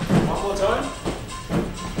 1 more time.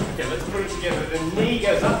 Okay, let's put it together. The knee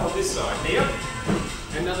goes up on this side. Knee up.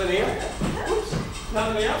 Another knee up. Whoops.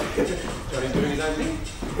 Another knee up. Johnny's doing his own thing.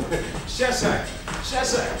 Chassé,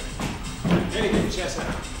 chassé. And again, chassé.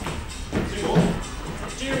 2 more.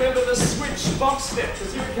 Do you remember the switch box step?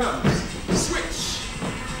 Because here it comes. Switch,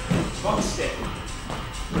 box step.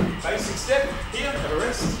 Basic step, here, have a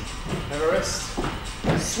rest, have a rest.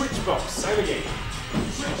 Switch box, same again.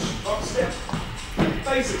 Switch, box step,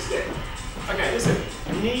 basic step. Okay, listen,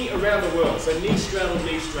 knee around the whirl. So knee straddle,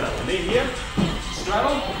 knee straddle. Knee here,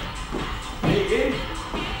 straddle, knee again.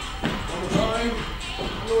 1 more time.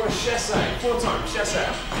 We're going to chassé, 4 times, chassé.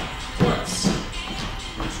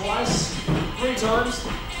 Twice, 3 times.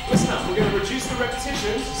 Listen up, we're going to reduce the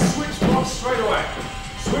repetitions. Switch box straight away.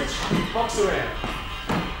 Switch, box around.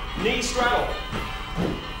 Knee straddle.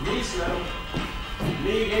 Knee straddle.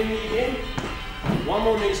 Knee again, knee again. 1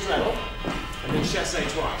 more knee straddle. And then chassé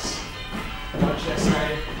twice. 1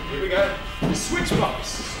 chassé. Here we go. Switch box.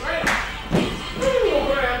 Straight up.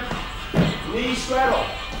 Walk around. Knee straddle.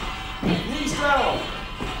 Knee straddle.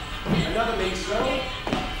 Another knee straddle.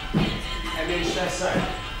 And then chassé.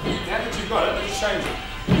 Now that you've got it, let's change it.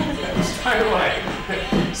 Straight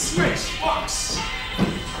away. Switch box.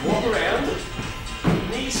 Walk around.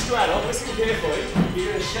 Knee straddle, listen carefully.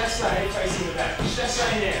 You're going to chassé facing the back. Chassé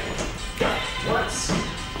now. Go. Once.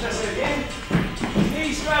 Chassé again.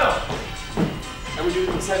 Knee straddle. And we do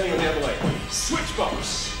the same thing on the other leg. Switch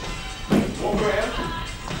box. Walk around.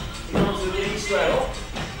 Come on to the knee straddle.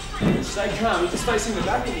 Stay calm. You're just facing the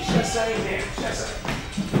back and you chassé now. Chassé.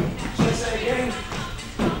 Chassé again.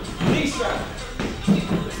 Knee straddle.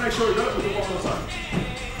 Let's make sure we got it. We'll do it 1 more time.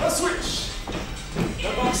 A switch. The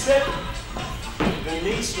box step. The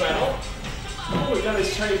knee straddle. All we've done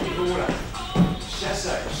is change the order.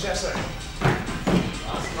 Chassé, chassé.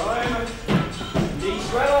 Last time. Knee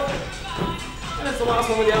straddle. And that's the last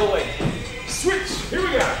one with the other leg. Switch. Here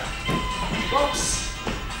we go. Box.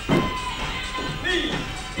 Knee.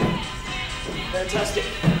 Fantastic.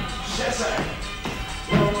 Chassé.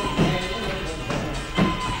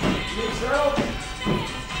 Knee straddle.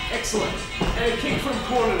 Excellent. And a kick from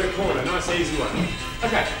corner to corner. Nice easy one.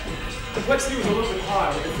 Okay. Complexity was a little bit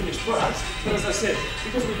higher with the finished product, but as I said,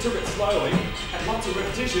 because we took it slowly, had lots of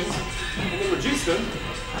repetitions, and then reduced them,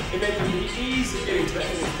 it meant that the ease of getting to that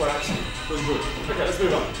finished product was good. Okay, let's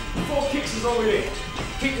move on. 4 kicks is all we need.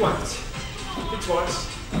 Kick once, kick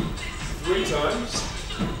twice, 3 times,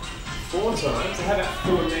 4 times. How about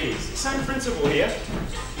 4 knees? Same principle here.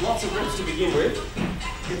 Lots of reps to begin with.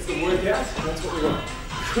 It's the workout, that's what we want.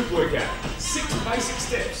 Good workout. 6 basic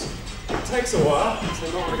steps. It takes a while, so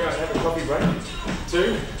I'm not going to go and have a coffee break.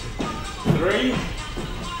 2, 3,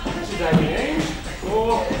 how's your day been, Ange?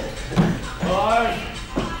 4,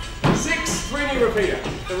 5, 6, 3 knee repeater.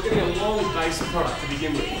 So we're getting a long base product to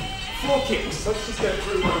begin with. 4 kicks, so let's just go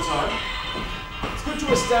through 1 time. It's good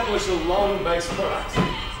to establish a long base product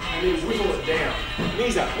and then whittle it down.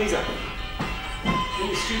 Knees up, knees up. Then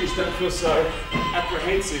the students don't feel so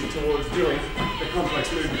apprehensive towards doing the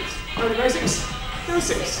complex movements. Know the basics? Do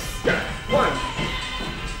 6. Go. 1.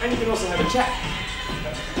 And you can also have a chat.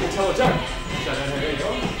 You can tell a joke. Which I don't have any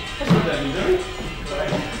on. That's what that you do.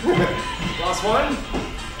 Last one.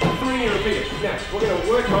 3 knee repeat it. Now, we're going to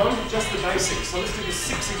work on just the basics. So let's do the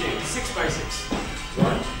 6 again. 6 basics.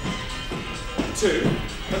 1, 2.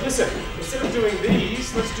 But listen, instead of doing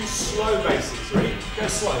these, let's do slow basics. Ready? Go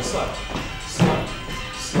slow, slow. Slow,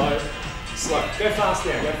 slow, slow. Go fast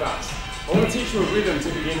now, go fast. I want to teach you a rhythm to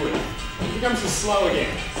begin with. Here comes the slow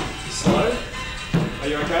again. Slow. Are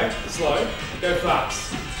you okay? Slow. Go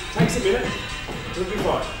fast. Takes a minute. It'll be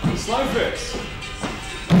fine. Slow first.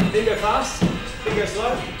 Then go fast. Then go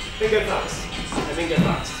slow. Then go fast. And then go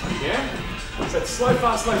fast. Yeah? So it's slow,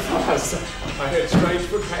 fast, slow, fast. I heard strange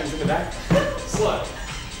foot patterns in the back. Slow.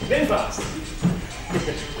 Then fast.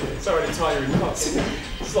 Sorry to tie you in knots.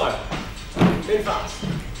 Slow. Then fast.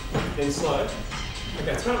 Then slow.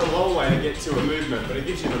 Okay, it's kind of a long way to get to a movement, but it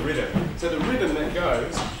gives you the rhythm. So the rhythm that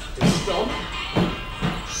goes is stomp,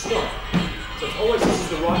 stomp. So it's always this is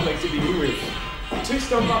the right leg to begin with. 2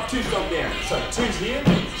 stomp up, 2 stomp down. So 2's here,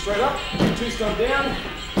 straight up, 2 stomp down,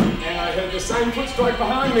 and I heard the same foot strike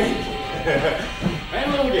behind me.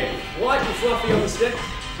 And all again. Light and fluffy on the step,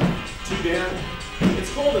 2 down.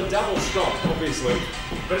 It's called a double stomp, obviously,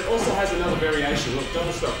 but it also has another variation. Look,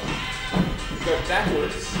 double stomp. Go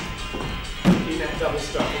backwards. In that double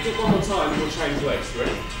stomp. We'll do it 1 more time and we'll change legs.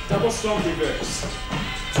 Ready? Double stomp, reverse.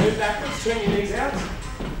 Turn backwards, turn your knees out.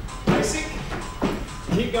 Basic.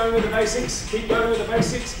 Keep going with the basics. Keep going with the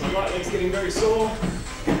basics. My right leg's getting very sore.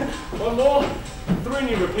 1 more. 3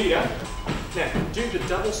 knee repeater. Now, do the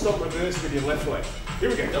double stomp reverse with your left leg. Here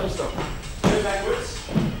we go, double stomp. Turn backwards.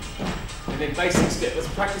 And then basic step. Let's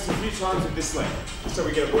practice a few times with this leg. so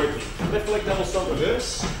we get it working. Left leg double stomp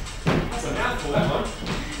reverse. That's a mouthful, that one.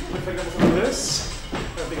 Left leg double stomp reverse. I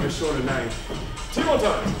don't think of a shorter name. 2 more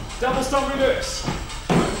times. Double stomp reverse.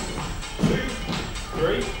 1, 2,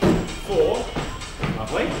 3, 4.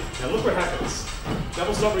 Lovely. Now look what happens.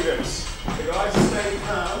 Double stomp reverse. The guys are staying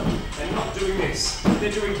calm and not doing this.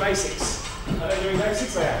 They're doing basics. Are they doing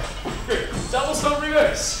basics? They are. Good. Double stomp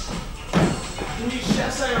reverse. Can you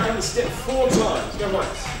chasse around the step 4 times? Go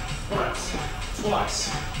once, twice,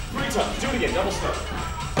 3 times. Do it again. Double stomp.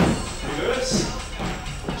 Reverse.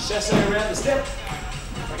 Chasse around the step.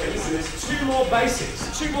 Okay, listen, there's 2 more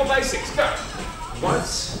basics. 2 more basics. Go.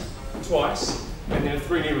 Once, twice, and then a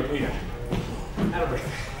 3 knee repeater. Out of breath.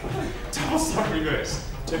 Double stomp reverse.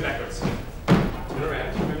 Turn backwards. Turn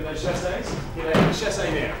around. Remember those chasses? Here they are. Chasse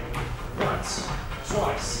now. Once,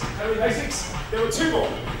 twice. How many basics? There were 2 more.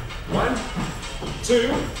 1,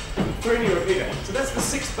 2, 3 knee repeater. So that's the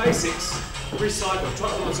 6 basics. Recycle. Try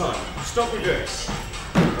it one more time. Stomp reverse.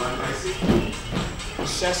 1 basic.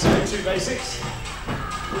 Chasse 2 basics.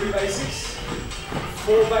 3 basics.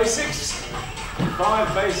 4 basics.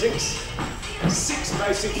 5 basics. 6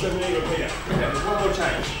 basics of knee repeater. Okay, there's one more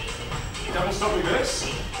change. Double stomp reverse.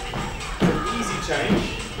 It's an easy change.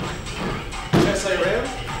 Chasse around.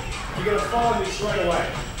 You're going to follow me straight away.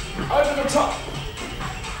 Over the top.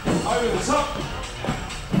 Over the top.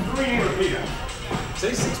 3 knee repeater.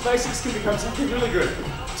 See, 6 basics can become something really good.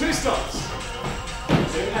 2 stomps.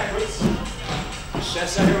 Turn backwards.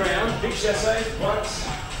 Chasse around. Big chasse. Once,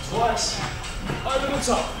 twice. Over the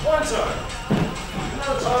top. 1 time.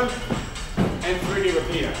 Another time. And 3 knee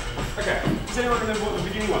repeater. Okay, does anyone remember what the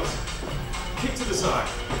beginning was? Kick to the side.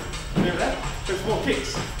 Remember that? There's 4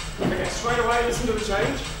 kicks. Okay, straight away, listen to the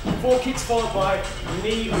change. 4 kicks followed by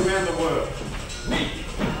knee around the world. Knee.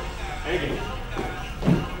 And again.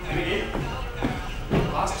 And again.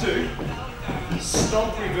 Last 2.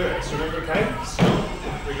 Stomp reverse. Remember, okay? Stomp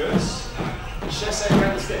reverse. Chasse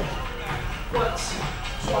around the step. Once,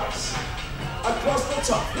 twice. Across the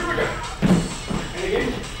top. Here we go. And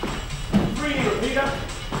again. 3 knee repeater.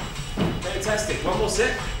 Fantastic. One more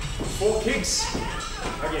set. 4 kicks.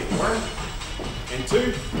 Again, 1 and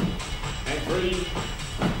 2 and 3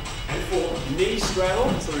 and 4. Knee straddle.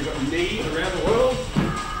 So we've got knee around the world.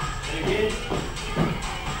 And again.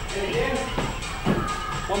 And again.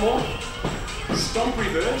 One more. Stomp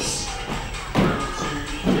reverse. 1, 2,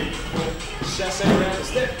 3, 4. Chasse around the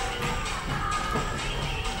step.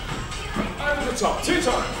 Over the top. 2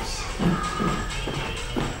 times.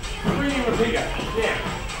 3 knee repeater. Now,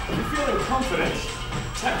 if you're feeling confident,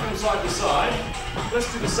 tap from side to side.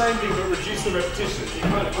 Let's do the same thing but reduce the repetition. You're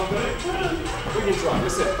kind of confident? We can try.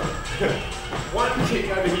 Listen. 1 kick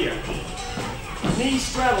over here. Knee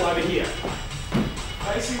straddle over here.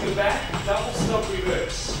 Facing the back, double stomp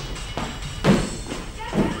reverse.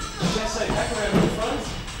 Chasse back around to the front.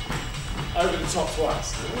 Over the top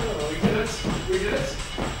twice. Oh, we did it. We did it.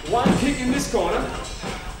 1 kick in this corner.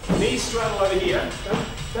 Knee straddle over here.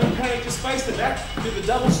 Don't panic, just face the back. Do the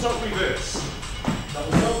double stomp reverse.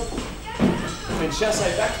 Double stomp. And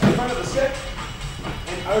chasse back to the front of the step.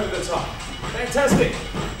 And over the top. Fantastic.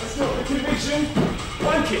 Let's do it with conviction.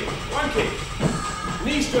 1 kick. 1 kick.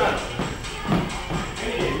 Knee straddle.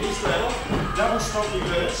 And again, knee straddle. Double stomp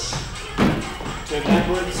reverse. Turn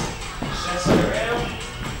backwards. Chasse around.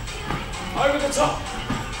 Over the top.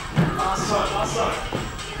 Last time, last time.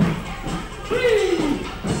 3.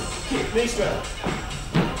 Kick, knee straddle.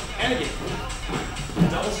 And again.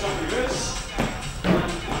 Double stomp reverse. 1.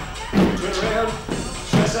 Turn around.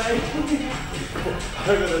 Chasse.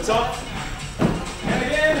 Over the top. And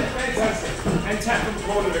again. Fantastic. And tap from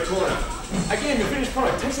corner to corner. Again, the finished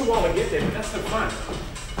product takes a while to get there, but that's the fun.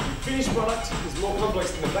 The finished product is more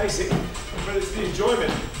complex than the basic, but it's the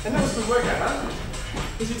enjoyment. And that was the workout, huh?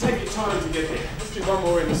 Because you take your time to get there. Let's do one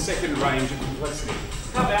more in the second range of complexity.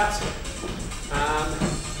 How about,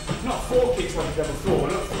 not 4 kicks like we've done before,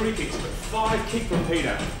 not 3 kicks, but 5 kick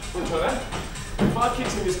repeater. Want to try that? 5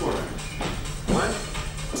 kicks in this corner. 1,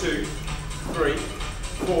 2, 3,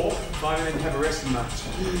 4, 5, and then have a rest and march.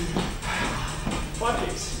 5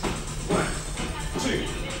 kicks. 1, 2,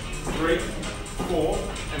 3, 4,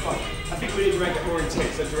 and 5. I think we need to make it more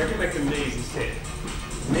intense. So do you reckon make them knees instead?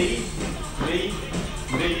 Knee, knee,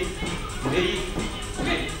 knee, knee,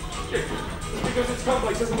 knee. Good. Just because it's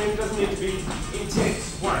complex doesn't mean it doesn't need to be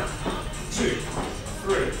intense. 1, 2,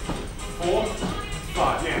 3, 4,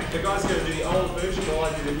 5. Now, the guys are going to do the old version while I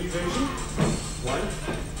do the new version. 1,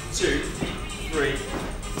 2, 3,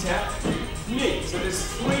 tap, knee. So there's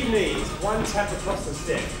 3 knees, 1 tap across the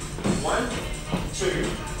step. 1, 2,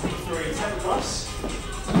 3, tap across,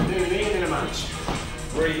 then a knee and then a munch.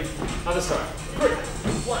 breathe, other side. 3,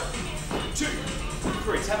 1, 2,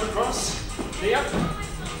 3. Tap across, knee up,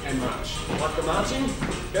 and march. Like the marching,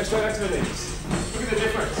 go straight back to the knees. Look at the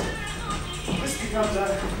difference. This becomes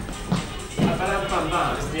a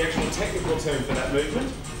ba-dum-bum-bum is the actual technical term for that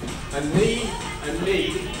movement. A knee,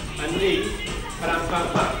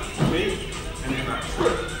 ba-dum-bum-bum. Knee, and then march.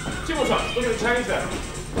 Good. 2 more times. Look at the change there.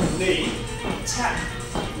 Knee, tap,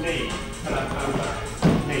 knee,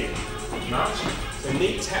 ba-dum-bum-bum. Knee, march. So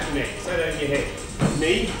knee, tap, knee. Say that in your head.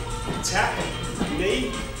 Knee, tap,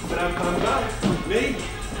 knee, ba-dum-bum-bum. Knee,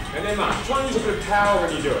 and then march. Try and use a bit of power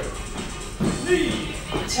when you do it. Knee,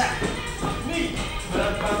 tap, knee,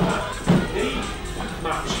 ba-dum-bum-bum. Knee,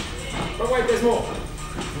 march. But wait, there's more.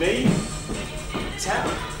 Knee, tap,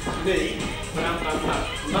 knee, ba-dum-bum-bum.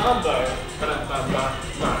 Mambo, ba-dum-bum-bum,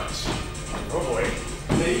 march. Oh boy.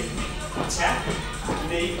 Knee, tap,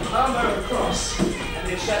 knee, mambo across, and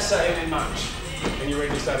then chasse and then march. And you're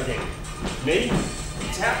ready to start again. Knee,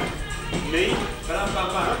 tap, knee,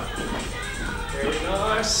 ba-dum-bum-bum. Very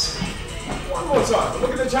nice. One more time,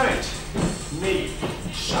 look at the change. Knee,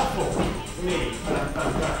 shuffle, knee,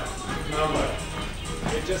 ba-dum-bum-bum. Mambo.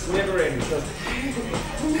 It just never ends, does it?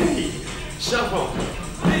 Knee, shuffle,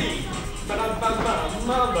 knee, ba-dum-bum-bum,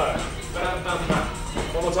 mambo, ba-dum-bum-bum.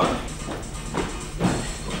 One more time.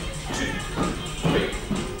 2, 3,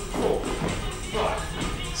 4,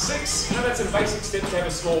 5, 6. Now that's a basic step to have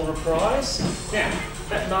a small reprise. Now,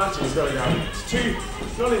 that marching has got to go. It's too,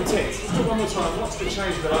 not intense. Let's do it one more time. What's the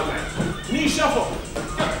change that I'm at? Knee shuffle.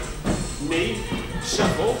 Go. Knee,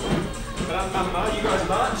 shuffle. Ba-dum-bum-bum. You guys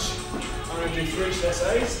march. I'm going to do 3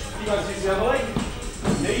 chasses. You guys use the other leg.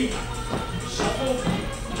 Knee, shuffle,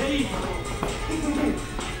 knee.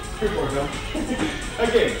 Good boy, Bill.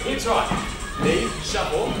 Again, hips right. Knee,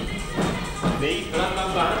 shuffle, knee,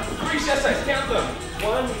 ba-dum-bum-bum. 3 chasses, count them.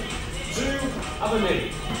 1, 2, other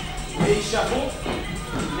knee. Knee, shuffle,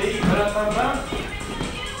 knee, ba-dum-bum-bum.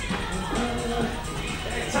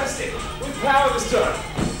 Fantastic. With power this time.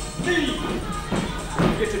 Knee.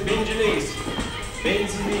 You get to bend your knees. Bend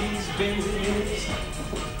your knees, bend your knees.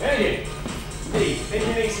 And again. Knee, bend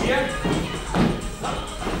your knees here.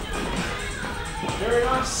 Very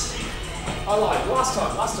nice. I like. Last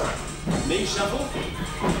time. Knee shuffle.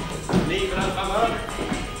 Knee, ba-dum-bum-bum.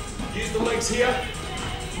 Use the legs here.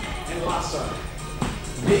 And last time.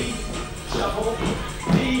 Knee, shuffle,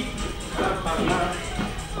 knee, ba-dum-bum-bum.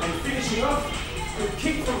 And finishing off with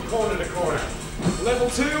kick from corner to corner. Level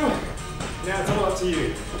 2. Now it's all up to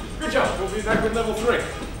you. Good job. We'll be back with level 3.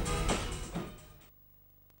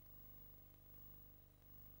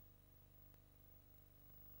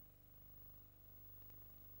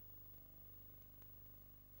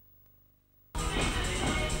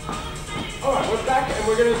 Alright, we're back and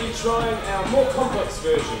we're going to be trying our more complex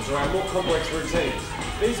versions, or our more complex routines.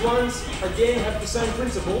 These ones, again, have the same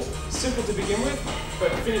principles, simple to begin with,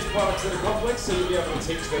 but finished products that are complex, so you'll be able to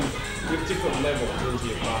teach them with different levels into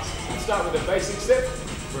your classes. We'll start with a basic step,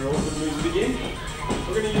 where all good moves begin.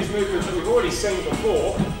 We're going to use movements that we've already seen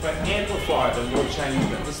before, but amplify them or change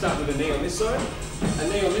them. We'll start with a knee on this side, a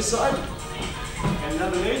knee on this side, and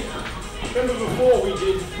another knee. Remember before we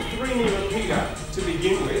did 3-knee repeater to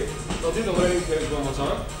begin with. I'll do the learning curves one more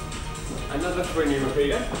time. Another 3-knee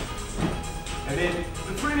repeater. And then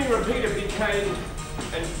the 3-knee repeater became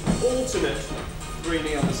an alternate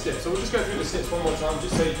 3-knee on the step. So we'll just go through the steps one more time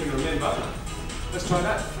just so you can remember. Let's try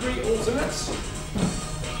that. 3 alternates.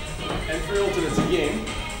 And 3 alternates again.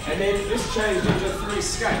 And then this changed into 3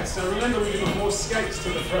 skates. So remember we did 4 skates to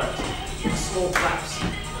the front with small claps.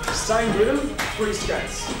 Same rhythm, 3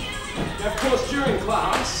 skates. Now of course during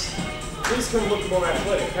class, these can look more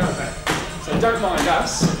athletic, can't they? So don't mind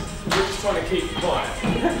us, we're just trying to keep quiet.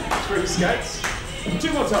 3 skates.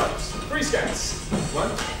 2 more times. 3 skates. 1,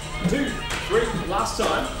 2, 3. Last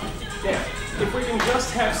time. Now, if we can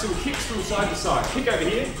just have some kicks from side to side. Kick over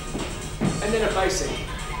here, and then a basic.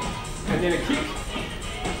 And then a kick,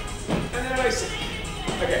 and then a basic.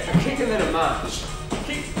 Okay, a kick and then a march.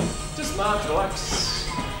 Kick, just march, relax.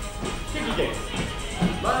 Kick again.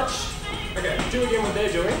 March. Okay, do again what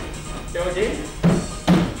they're doing. Go again.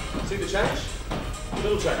 See the change?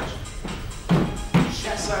 Little change.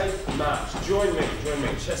 Chasse, march. Join me.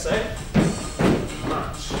 Chasse,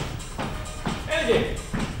 march. And again.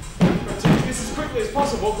 We'll do this as quickly as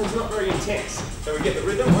possible because it's not very intense. So we get the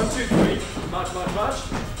rhythm. 1, 2, 3. March, march, march.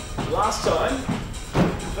 Last time.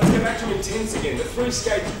 Let's go back to intense again. The 3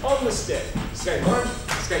 skates on the step. Skate 1,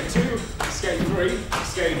 skate 2, skate 3,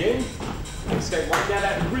 skate again. Skate 1. Now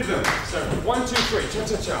that rhythm. So 1, 2, 3.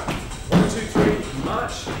 Cha-cha-cha. 1, 2, 3.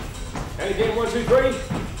 March. And again, 1, 2, 3.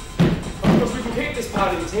 Of course we can can keep this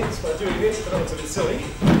part intense by doing this, but it's a bit silly.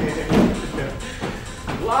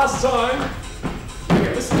 Last time,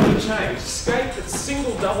 okay, listen to the change. Skate, it's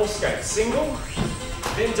single, double skate. Single,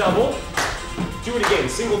 then double. Do it again,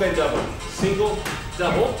 single, then double. Single,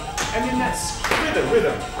 double, and then that's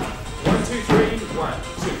rhythm. 1, 2, 3, 1,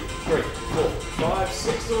 2, 3, 4, 5,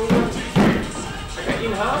 6, or 1, 2, 3. Okay,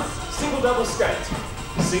 in half, single, double skate.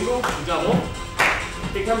 Single, double.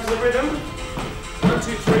 Here comes the rhythm. 1,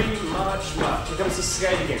 2, 3, march, march. Here comes the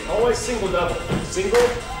skate again. Always single, double. Single,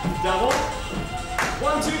 double.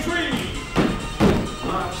 1, 2, 3.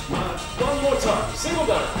 March, march. One more time. Single,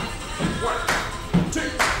 double. 1, 2.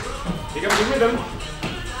 Here comes the rhythm.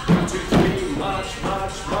 1, 2, 3. March,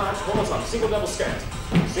 march, march. One more time. Single, double skate.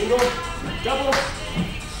 Single, double.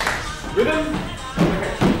 Rhythm.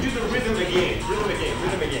 Okay. Do the rhythm again. Rhythm again.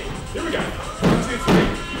 Here we go. 1, 2, 3.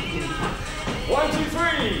 1, 2,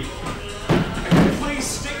 3. Okay, please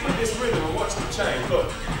stick with this rhythm and watch the change.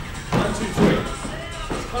 Look. 1, 2, 3.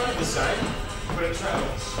 It's kind of the same, but it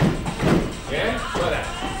travels. Yeah? Like that.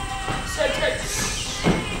 Skate.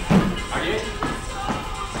 Again.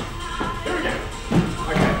 Here we go.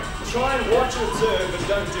 Okay. Try and watch and observe, but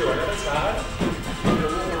don't do it. Now that's hard. You're going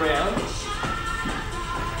to walk around.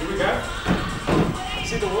 Here we go.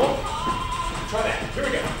 See the walk? Try that. Here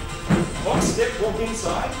we go. Box step, walk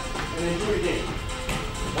inside, and then do it again.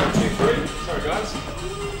 1, 2, 3. Sorry guys.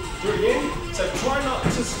 Do it again. So try not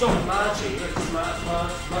to stop marching. Just march,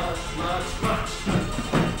 march, march, march, march.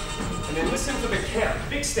 And then listen for the count.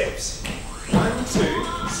 Big steps. 1, 2,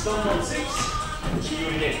 stop on 6. Do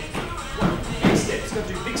it again. 1. Big steps. Got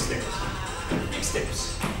to do big steps. Big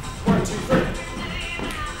steps. 1, 2, 3.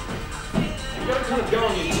 You've got to kind of go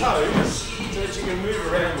on your toes so that you can move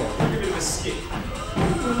around more. Give a bit of a skip.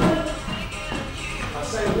 I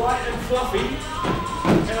say light and fluffy,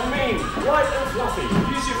 and I mean light and fluffy.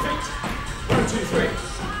 Use your feet. 1, 2, 3.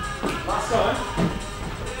 Last time.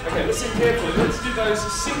 Okay, listen carefully. Let's do those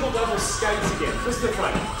single double skates again. Just the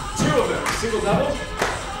front. 2 of them. Single double.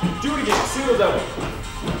 Do it again. Single double.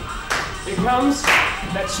 Here comes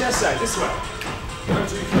that chassé this way. 1,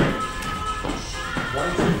 2, 3.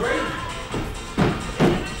 1, 2, 3.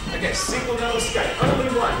 Okay, single double skate. Only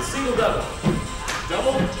one. Single double.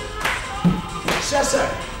 Double. Chassé.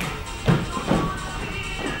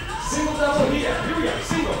 Single double here. Here we go.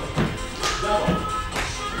 Single. Double.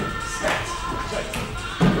 Skate. Shake.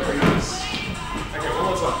 Very nice. Okay, one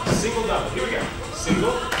more time. Single double. Here we go.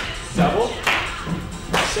 Single. Double.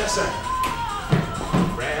 Chassé.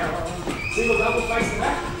 Round. Single double face the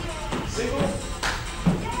back. Single.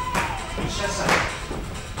 Chassé.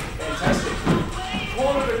 Fantastic.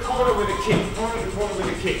 Corner to corner with a kick. Corner to corner with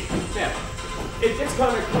a kick. Now, it gets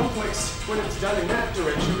kind of complex when it's done in that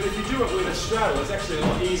direction, but if you do it with a straddle, it's actually a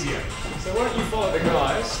lot easier. So why don't you follow the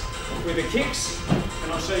guys with the kicks,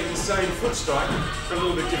 and I'll show you the same foot strike, but a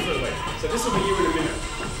little bit differently. So this will be you in a minute.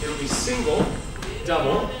 It'll be single,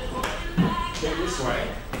 double, turn this way,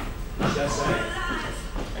 chassé,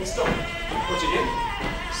 and stop. Watch again.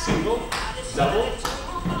 Single, double,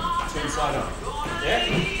 turn side on. Yeah?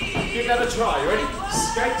 Give that a try. You ready?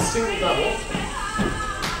 Skate, single, double.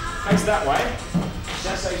 Face that way.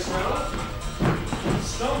 Chassé, straddle.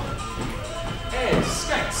 Stop. And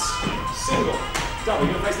skates. Single. Double.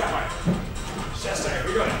 You're going to face that way. Chassé.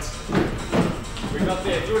 We got it. Bring it up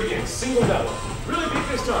there. Do it again. Single, double. Really big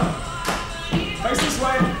this time. Face this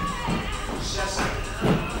way. Chassé.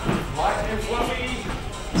 Light and fluffy.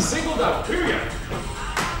 Single, double. Here we go.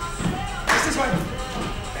 Face this way.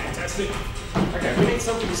 Fantastic. Okay, we need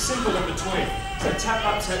something simple in between. So tap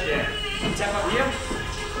up, tap down. Tap up here.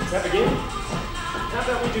 Tap again. How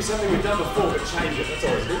about we do something we've done before but change it? That's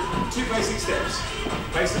always good. 2 basic steps.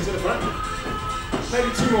 Basic to the front.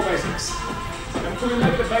 Maybe 2 more basics. And can we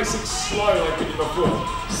make the basics slow like we did before?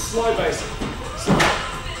 Slow basic.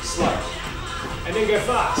 Slow. And then go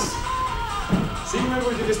fast. See, remember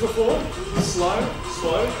we did this before? Slow,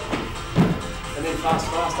 slow. And then fast,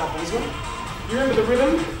 fast after this one. You remember the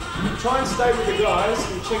rhythm? Try and stay with the guys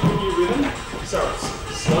and check the new rhythm. So it's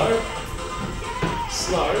slow,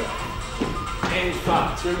 slow, and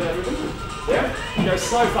fast. Remember that rhythm? Yeah? Go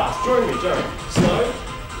slow, fast. Join me, Joe. Slow,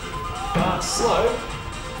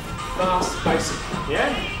 fast, basic.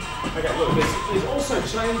 Yeah? Okay, look, there's also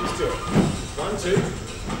changes to it. 1, 2,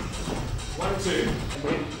 1, 2, and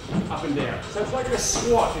then up and down. So it's like a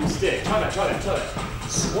squat instead. Try that.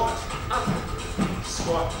 Squat, up,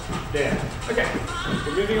 squat, down. Okay,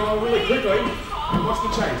 we're moving on really quickly. Watch the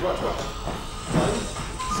change, watch. 1,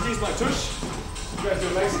 excuse my tush. You guys do a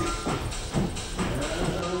basic.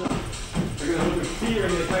 We're going to look at fear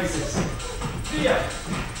in their faces. Fear.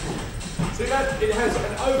 See that? It has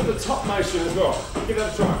an over-the-top motion as well. Give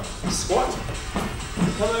that a try. Squat.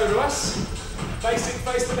 Come over to us. Basic,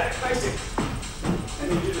 face to back, basic.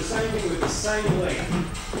 And you do the same thing with the same leg.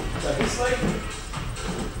 So this leg.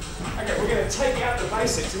 Okay, we're going to take out the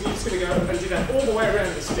basics and you're just going to go and do that all the way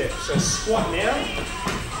around the step. So squat now.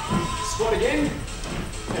 Squat again.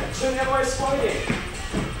 Now turn the other way, squat again.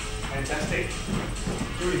 Fantastic.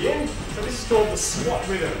 Do it again. So this is called the squat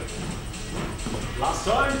rhythm. Last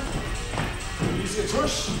time. Use your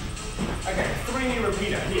tush. Okay, 3-knee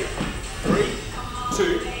repeater here. 3,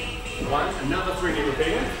 2, 1. Another 3-knee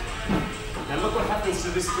repeater. Now look what happens to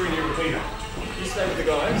this 3-knee repeater. You stay with the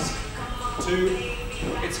guys. 2.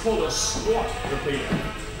 It's called a squat repeater.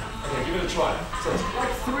 Okay, give it a try. So it's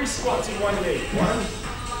like 3 squats in 1 knee. 1,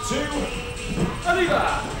 2,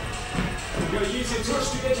 arriba. You've got to use your tush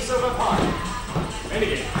to get yourself up high. And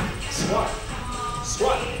again. Squat.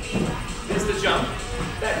 Squat. There's the jump.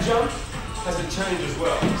 That jump has a change as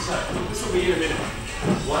well. So this will be in a minute.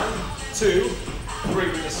 1, 2, 3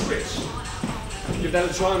 with a switch. Give that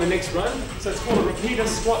a try on the next run. So it's called a repeater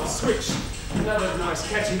squat switch. Another nice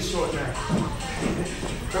catchy short name.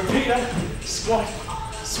 Repeater squat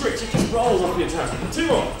switch. It just rolls off your tongue. 2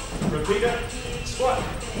 more. Repeater squat.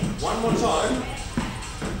 1 more time.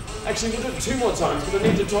 Actually, we'll do it 2 more times because I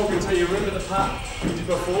need to talk until you remember the part we did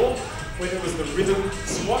before where there was the rhythm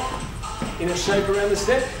squat in a shape around the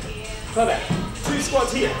step. Like that. 2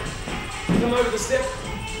 squats here. Come over the step.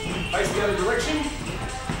 Face the other direction.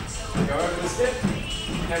 Go over the step.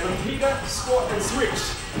 And repeater, squat and switch.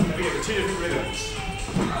 And we get the 2 different rhythms.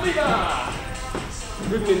 Arriba!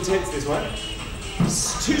 Rhythm intense this one. 2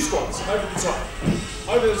 squats over the top.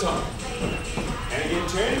 Over the top. And again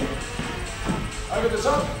turn. Over the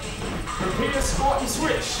top. Repeater, squat and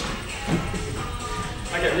switch.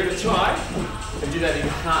 Okay, we're going to try and do that in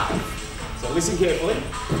half. So listen carefully.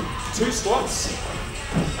 2 squats.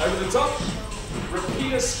 Over the top.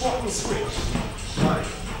 Repeater, squat and switch. 1,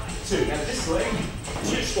 2. Now this leg,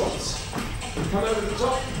 2 squats. Come over the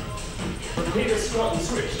top. Repeater, squat and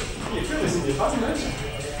switch. You feel this in your bum, don't you?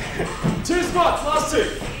 2 squats, last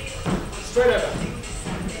 2. Straight over.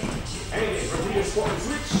 And again, repeater, squat and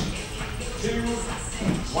switch. 2,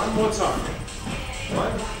 1 more time.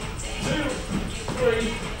 1, 2,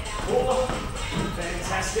 3, 4.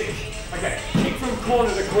 Fantastic. Okay, kick from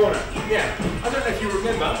corner to corner. Now, I don't know if you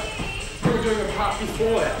remember, we were doing a part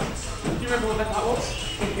before that. Do you remember what that part was?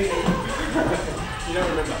 You don't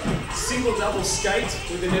remember. Single double skate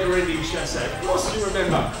with a never-ending chasse. Of course you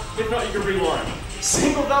remember. If not, you can rewind.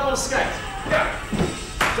 Single double skate. Go.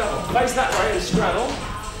 Double. Face that way and straddle.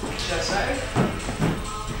 Chasse.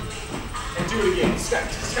 And do it again.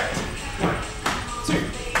 Skate. Skate. 1, 2.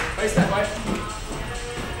 Face that way. 1,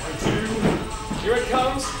 2. Here it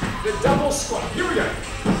comes. The double squat. Here we go.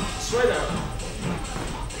 Straight over.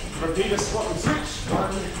 Repeat a squat and switch.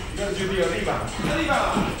 1. You're going to do the arriba. Arriba.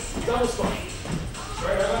 Double squat.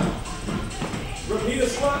 Straight over. Repeat a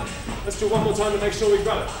squat. Let's do 1 more time to make sure we've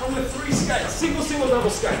got it. From the 3 skates. Single, single,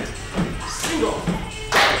 double skate. Single.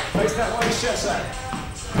 Face that way, chasse.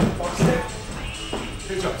 Box step.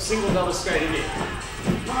 Good job. Single, double skate again.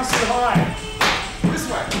 Nice and high. This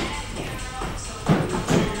way. 1,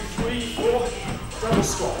 2, 3, 4. Double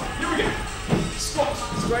squat. Here we go. Squat.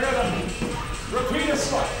 Straight over. Repeat a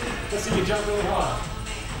squat. Let's see you jump really high.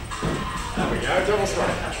 There we go. Double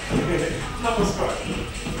squat. Double squat.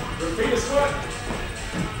 Repeat a squat.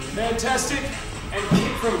 Fantastic. And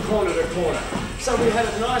kick from corner to corner. So we had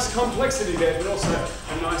a nice complexity there, but also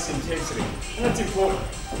a nice intensity. And that's important.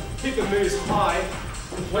 Keep the moves high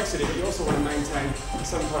complexity, but you also want to maintain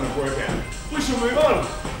some kind of workout. We shall move on.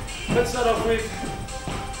 Let's start off with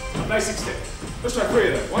a basic step. Let's try 3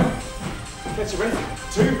 of them. 1. Catch your breath.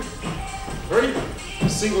 2, 3.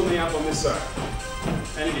 Single knee up on this side.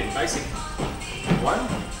 And again, basic. 1,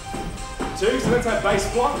 2. So that's our base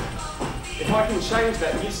block. If I can change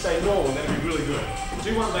that and you stay normal, that'd be really good.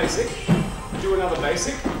 Do 1 basic. Do another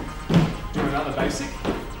basic. Do another basic.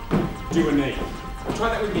 Do a knee. Try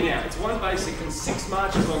that with me now. It's 1 basic and 6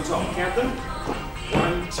 marches on top. Count them.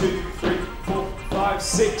 1, 2, 3, 4, 5,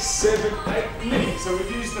 6, 7, 8, knee. So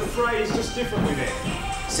we've used the phrase just differently there.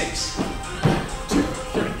 6, 2,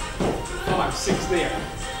 3, 4, 5, 6 there.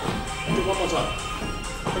 Do 1 more time.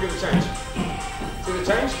 Look at the change. See the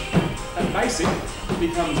change? That basic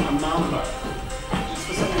becomes a mambo. Just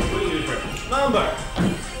for something completely different. Mambo.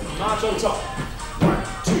 March on top. 1,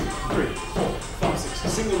 2, 3, 4, 5,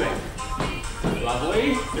 6. Single leg.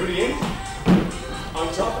 Lovely. Do it again. On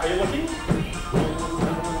top. Are you looking?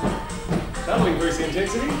 That'll increase the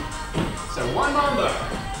intensity. So 1 mambo.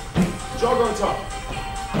 Jog on top.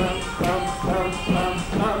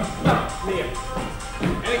 Knee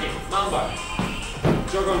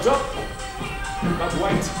but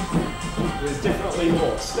wait, there's definitely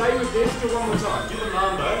more. Stay with this, do one more time. Do the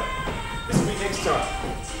mambo. This will be next time.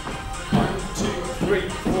 1, 2, 3,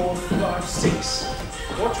 4, 5, 6.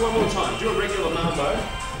 Watch one more time. Do a regular mambo.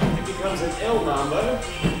 It becomes an L mambo.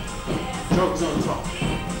 Jogs on top.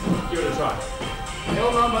 Give it a try.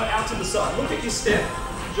 L mambo out to the side. Look at your step.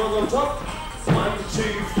 Jog on top. 1, 2,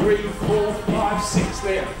 3, 4, 5, 6.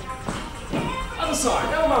 There. Other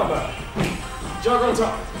side. L mambo. Jog on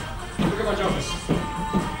top. Look at my joggers.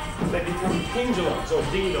 They become pendulums or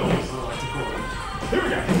ding-dongs, as I like to call them. Here we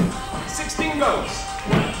go. 6 ding-dongs.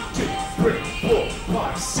 1, 2, 3, 4,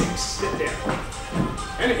 5, 6. Step down.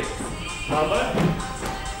 And again. Mambo.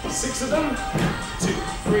 6 of them. 2,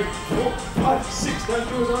 3, 4, 5, 6. Don't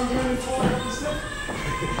do as I'm doing and fall out of the step.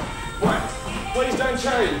 1. Please don't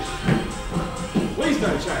change. Please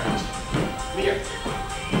don't change. Here.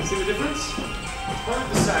 See the difference? It's kind of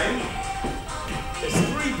the same. There's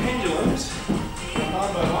 3 pendulums. A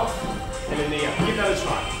mambo off and a knee up. Give that a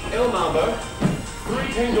try. L mambo.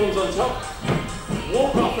 3 pendulums on top.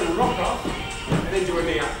 Walk off and rock off. And then do a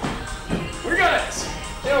knee up. We got it.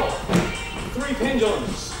 L. 3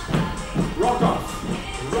 pendulums. Rock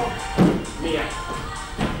off, rock, knee up.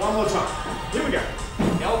 One more time. Here we go.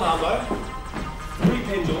 L mambo, 3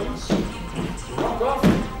 pendulums, rock off,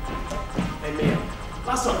 and knee up.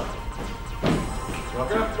 Last time.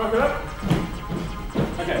 Rock it up, rock it up.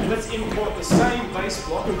 Okay, let's import the same base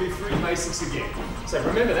block and do 3 basics again. So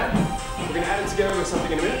remember that. We're going to add it together with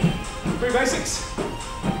something in a minute. 3 basics,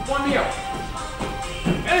 1 knee up.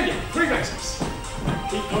 And again, 3 basics.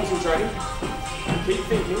 Keep concentrating, keep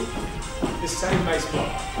thinking. This same base block,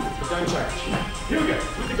 but don't change. Here we go,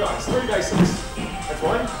 with the guys, 3 basics. That's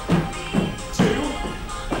 1, 2,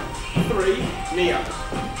 3, knee up.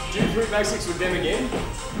 Do 3 basics with them again. 1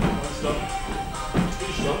 stop,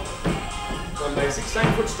 2 stop, 1 basic,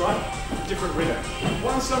 same foot strike, different rhythm.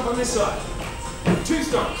 1 stomp on this side, 2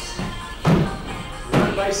 stomps,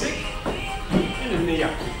 1 basic, and a knee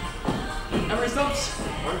up. How many stomps?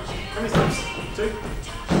 1. How many stomps? 2.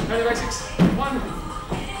 How many basics? 1.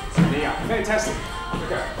 Knee up. Fantastic.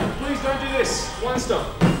 Okay. Please don't do this. 1 stomp.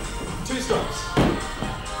 2 stomps.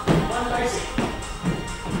 1 basic.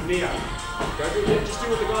 Knee up. Don't do it yet. Just do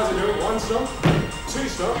what the guys are doing. 1 stomp. 2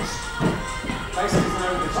 stomps. Basic is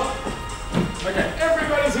over the top. Okay.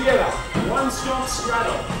 Everybody together. 1 stomp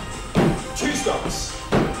straddle. 2 stomps.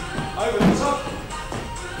 Over the top.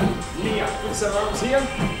 Knee up. With some arms here.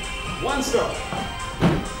 1 stomp.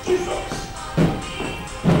 2 stomps.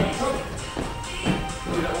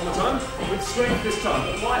 Do that one more time, with strength this time,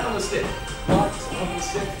 but light on the step. Light on the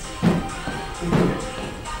step.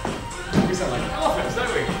 We sound like elephants,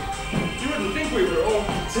 don't we? You wouldn't think we were all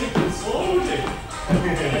taking slow, would you?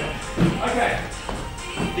 Okay.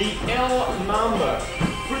 The L mambo.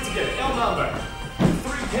 Put it together. L mambo.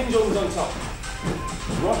 3 pendulums on top.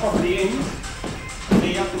 Rock off the end.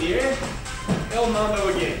 Knee up in the air. L mambo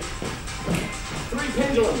again. 3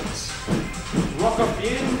 pendulums. Rock off the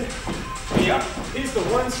end. Knee up. Here's the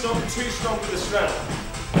 1 stomp, 2 stomp with a straddle.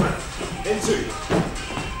 1, then 2.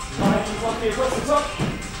 Right block here across the top.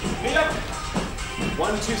 Knee up.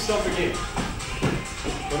 1, 2 stomp again.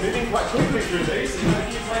 We're moving quite quickly through these, so you have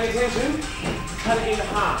to keep paying attention. Cut it into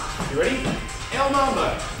half. You ready? El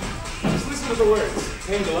mambo. Just listen to the words.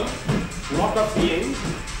 Pendulum. Rock off the end.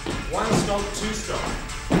 1 stomp, 2 stomp.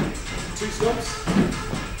 2 stomps.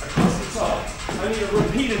 Across the top. Only a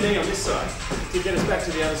repeated knee on this side to get us back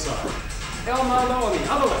to the other side. El mambo on the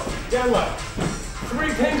other way. Down low. 3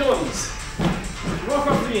 pendulums. Rock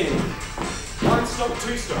off the end. 1 stomp,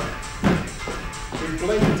 2 stomp. We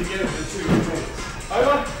blended together the 2 routines.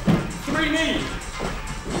 Over. 3 knee.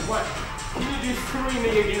 Wait. Can you do 3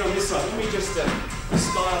 knee again on this side? Let me just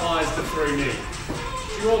stylize the 3 knee.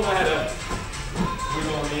 Do you all know how to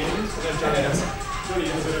wiggle on the ends? Johnny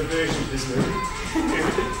has an aversion to this move.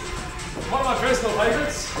 One of my personal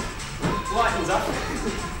favourites. Lightens up.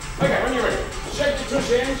 Okay, when you're ready, shake your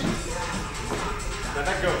tush hand. Now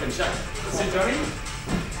that girl can shake. See, Johnny?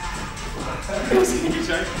 You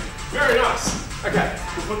shake. Very nice. Okay,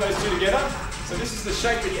 we'll put those 2 together. So this is the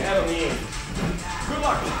shape that you add on the end. Good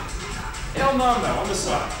luck. El mambo on the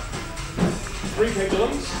side. 3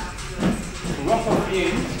 pendulums. Rock off the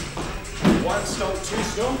end. 1 stomp, 2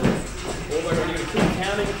 stomp. All the way around. You're going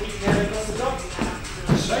to keep counting across the top.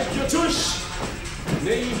 Shake your tush.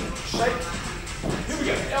 Knee, shake. Here we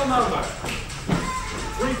go. El mambo.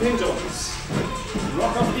 3 pendulums.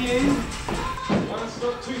 Rock off the end. 1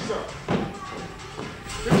 stomp, 2 stomp.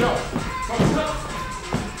 Good job. Cross it up.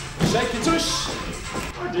 Shake your tush.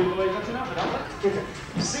 Oh dear. you believe that's enough?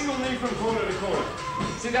 Single knee from corner to corner.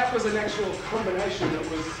 See, that was an actual combination that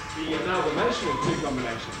was the amalgamation of two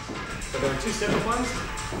combinations. So there are two separate ones,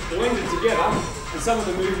 blended together, and some of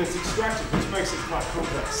the movements extracted, which makes it quite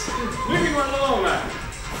complex. Moving right along now.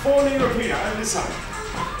 4 knee repeater over this side.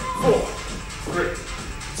 4, 3,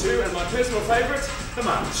 2, and my personal favourite, the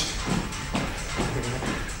march.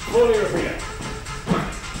 4 knee repeater. 1,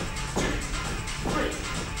 2, 3,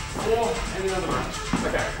 4, and another march.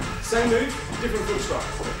 Okay, same move, different foot strike.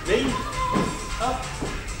 Knee, up,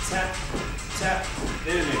 tap, tap,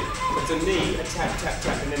 then a knee. It's a knee, a tap, tap,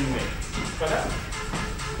 tap, and then a knee. Got that?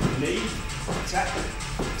 Knee, tap,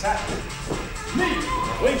 tap, knee.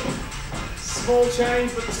 Lovely. Small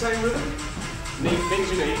change, but the same rhythm. Knee, bend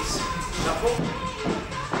your knees. Shuffle.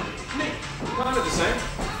 Knee. Kind of the same.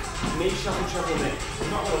 Knee, shuffle, shuffle, knee. You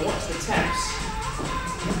might want to watch the taps.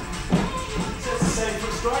 So it's the same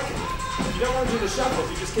foot strike. You don't want to do the shuffles,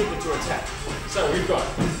 you just keep it to a tap. So we've got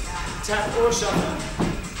tap or shuffle.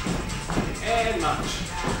 And march.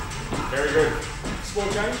 Very good. Small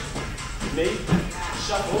change. Knee,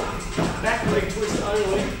 shuffle, back leg twist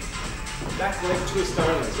only. Back leg twist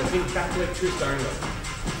only. So think back leg twist only.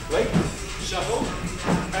 Leg, shuffle,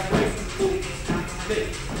 back leg, pull, knee.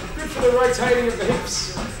 Good for the rotating of the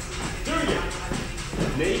hips. Do it again.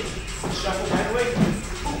 Knee, shuffle, back leg,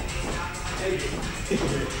 pull, and again.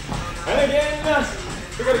 And again.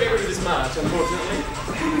 We've got to get rid of this march, unfortunately.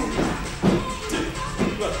 2,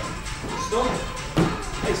 look, stomp,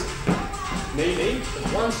 basic. Knee, knee,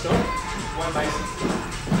 there's one stomp, one basic.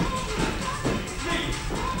 Knee,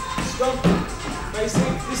 stomp,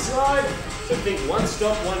 basic, this side. So think one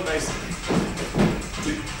stomp, one basic.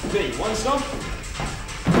 2, knee, one stomp,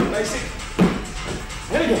 one basic.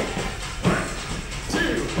 And again. 1,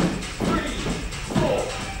 2, 3,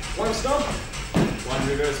 4. One stomp, one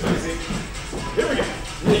reverse basic. Here we go.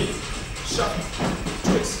 Knee, shuffle,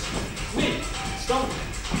 twist, knee, stomp,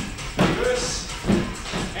 reverse,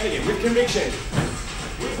 and again with conviction.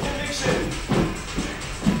 With conviction.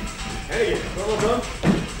 And again. One more time.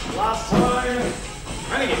 Last time.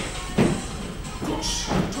 And again. Push,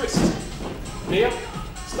 twist, knee up,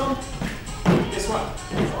 stomp. Guess what?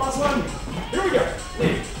 Last one. Here we go.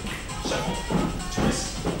 Knee, shuffle, twist,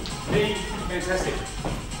 knee. Fantastic.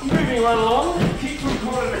 Moving right along. Keep from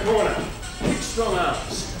corner to corner. Big strong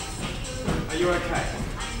arms. Are you okay?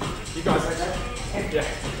 You guys okay? Yeah.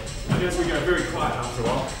 I guess we go very quiet after a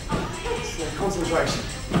while. It's the concentration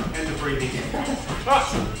and the breathing. Right,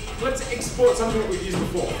 let's export something that we've used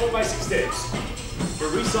before. 4 basic steps. We're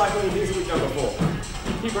recycling things that we've done before.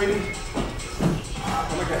 Keep breathing.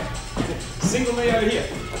 I'm okay. Single knee over here.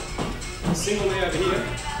 Single knee over here.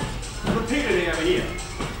 Repeated knee over here.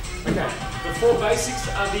 Okay, the 4 basics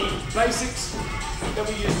are the basics that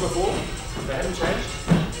we used before. They haven't changed.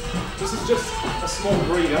 This is just a small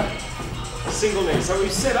breather, single knee. So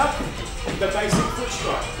we've set up the basic foot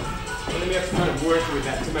strike. And then we have to kind of work with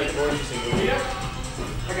that to make it more interesting. Here.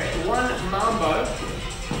 Okay, 1 mambo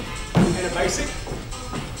and a basic,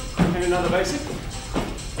 and another basic,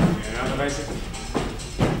 and another basic,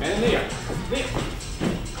 and a knee up. Knee up.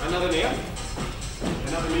 Another knee up,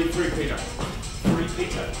 another knee three-peater.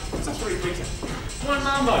 Three-peater. What's a three-peater? 1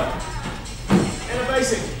 mambo and a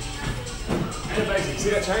basic. And a basic. See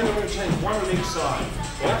that change? I'm going to change 1 on each side.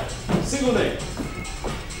 Yeah? Single knee.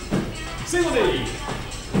 Single knee.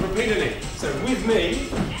 Repeat a knee. So with me,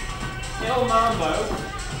 El Mambo,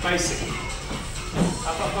 basic.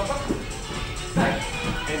 Up, up, up, up. Back.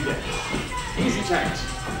 And down. Easy change.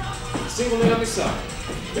 Single knee on this side.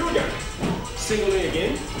 Here we go. Single knee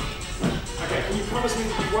again. Okay, can you promise me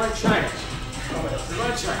that you won't change? You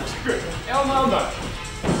won't change. Good. El Mambo.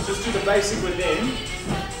 Just do the basic with them.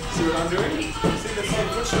 See what I'm doing? See the same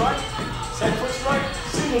foot strike? Same foot strike,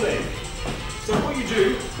 single knee. So what you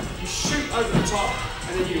do, you shoot over the top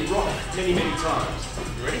and then you rock many, many times.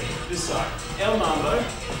 You ready? This side. El Mambo.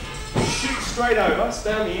 Shoot straight over,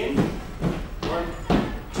 stay on the end. 1,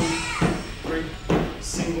 2, 3.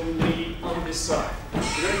 Single knee on this side.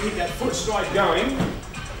 You're going to keep that foot strike going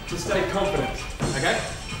to stay confident. Okay?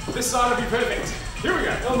 This side will be perfect. Here we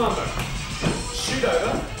go. El Mambo. Shoot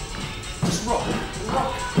over. Just rock,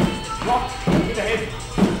 rock, rock with the head.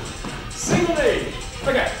 Single knee.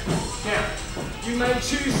 Okay, now, you may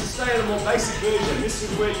choose to stay in a more basic version. This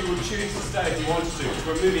is where you would choose to stay if you wanted to. So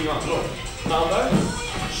we're moving on. Look, Mambo,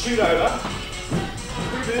 shoot over.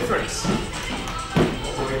 Look at the difference.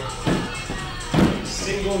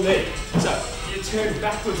 Single knee. So, you turn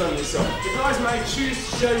backwards on yourself. The guys may choose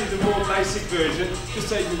to show you the more basic version, just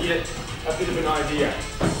so you can get a bit of an idea.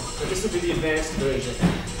 But this will be the advanced version.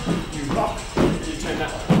 You rock, and you turn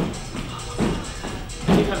that way.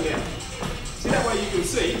 And you come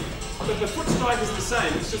bike is the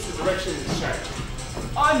same, it's just the direction that's changed.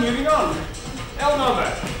 I'm moving on. L number.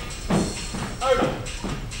 Over.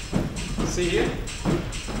 See here?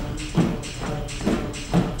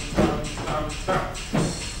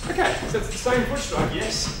 Okay, so it's the same foot strike,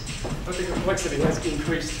 yes, but the complexity has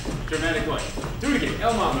increased dramatically. Do it again.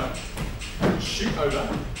 L number. Shoot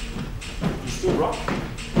over. You still rock,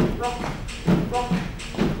 rock, rock,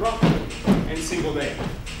 rock, and single knee.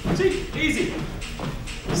 See? Easy.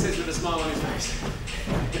 He says with a smile on his face.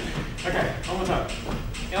 Okay, one more time.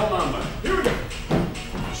 L number. Here we go.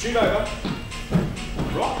 Shoot over.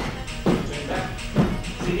 Rock. Turn back.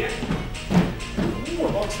 See here? Ooh,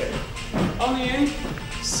 a box step. On the end,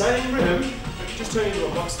 same rhythm, but you just turn into a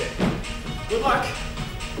box step. Good luck.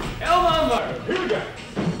 L number. Here we go.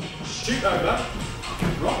 Shoot over.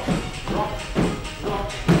 Rock, rock,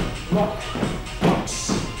 rock, rock, box.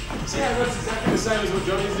 See how that's exactly the same as what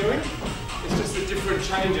Johnny's doing? It's just the different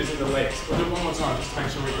changes in the legs. We'll do it one more time just to make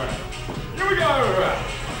sure we got it. Here we go!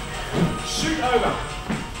 Shoot over.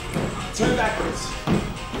 Turn backwards.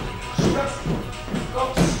 Shoot up.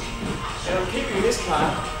 Box. And I'm keeping this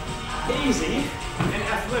part easy and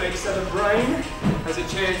athletic so the brain has a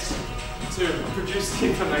chance to produce the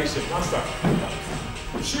information. Last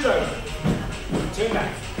time. Shoot over. Turn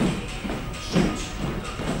back. Shoot.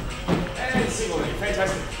 And single knee.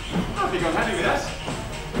 Fantastic. I think I'm happy with that.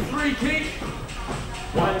 Free kick.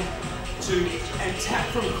 1, 2, and tap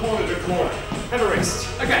from corner to corner. Have a rest.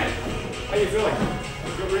 Okay. How are you feeling?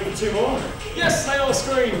 Got room for 2 more? Yes, they all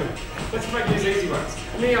scream. Let's make these easy ones.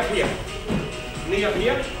 Knee up here. Knee up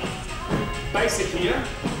here. Basic here.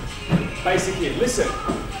 Basic here. Listen.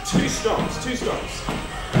 2 stomps. 2 stomps.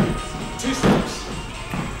 2 stomps.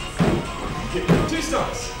 2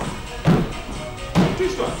 stomps. 2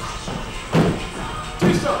 stomps.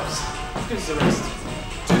 2 stomps. This is a rest.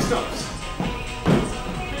 2 stomps.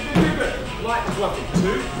 Good. Light and fluffy. 2,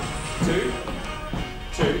 2,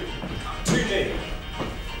 2, 2 knee.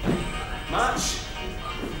 March.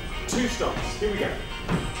 2 stomps. Here we go.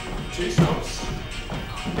 2 stomps.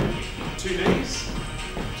 2 knees.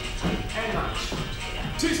 And march.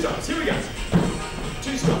 2 stomps. Here we go.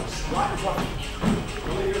 2 stomps. Light and fluffy.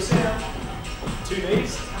 We'll leave you a sound. 2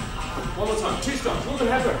 knees. One more time. 2 stomps. Look at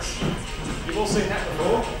happens. You've all seen that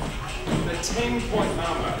before. The 10-point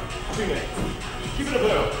number. 2 knees. Give it a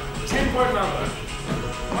whirl. 10-point number.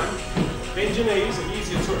 1. Bend your knees and use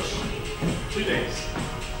your tush. 2 knees.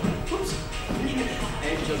 Whoops. And you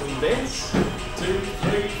do a little dance. 2,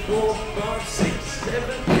 3, 4, 5, 6, 7,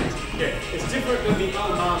 8. Yeah, it's different than the El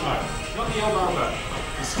Mambo. Not the El Mambo.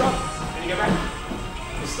 You stop and you go back.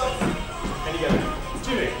 You stop and you go back.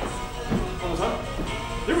 2 knees. One more time.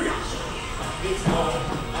 Here we go. It's all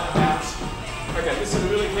about. Okay, listen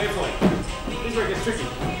really carefully. This is where it gets tricky.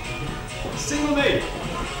 Single knee.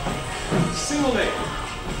 Single knee.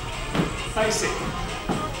 Basic.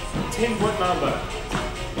 10-point number.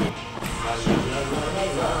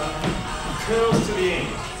 Curls to the end.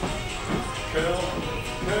 Curl,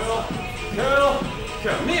 curl, curl,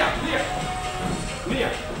 curl. Knee up, knee up. Knee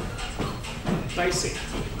up. Basic.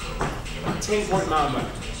 10-point number.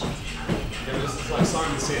 This is like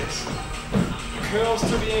Simon says. Curls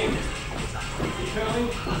to the end. Keep curling,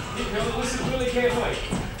 keep curling. Listen really carefully.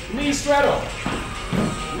 Knee straddle.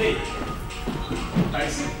 Knee.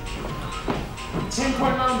 Basic.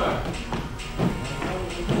 10-point number.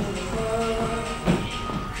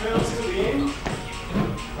 Curls to the end.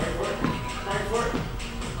 Wait for it. Wait for it.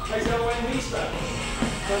 Face the other way. Knee straddle.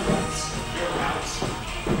 Turn right. Go out.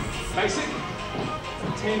 Basic.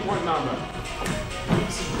 10-point number.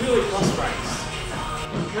 This is really cross-braced.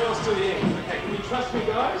 Curls to the end. Okay, can you trust me,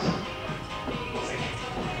 guys?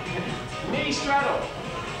 Knee straddle.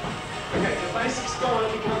 Okay, the basic's gone,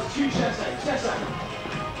 it becomes 2 chasse. Chasse.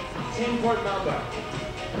 10-point number.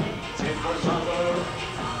 10-point number.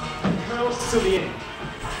 Curls to the end.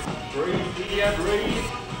 Breathe here, breathe,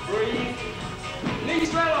 breathe. Knee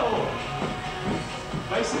straddle.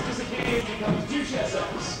 Basic disappears, becomes 2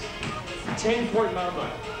 chasses. 10-point number.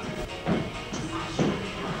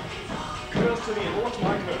 Curls to the end. Watch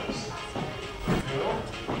my curls. Curl.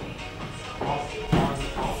 Off,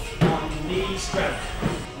 on, knee straddle.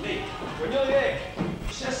 Knee. We're nearly there.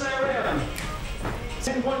 Chasse around.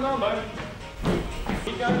 10-point number.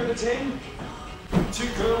 Keep going with the 10. 2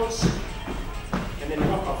 curls. And then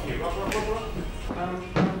rock off here. Rock, rock, rock, rock.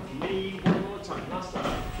 Knee. One more time. Last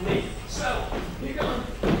time. Knee. So, keep going.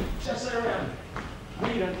 Chasse around.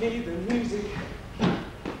 We don't need the music.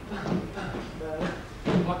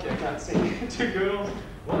 Lucky I can't sing. 2 girls.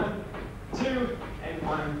 1, 2, and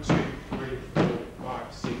 1, 2, 3, 4,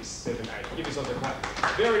 5, 6, 7, 8. Give yourself a clap.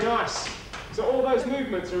 Very nice. So all those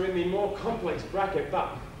movements are in the more complex bracket,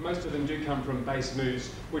 but most of them do come from base moves,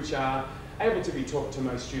 which are able to be taught to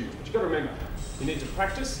most students. But you've got to remember, you need to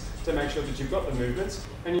practice to make sure that you've got the movements,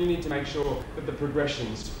 and you need to make sure that the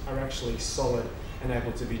progressions are actually solid and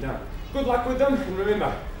able to be done. Good luck with them, and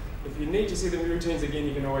remember, if you need to see the routines again,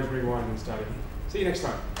 you can always rewind and start again. See you next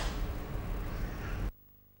time.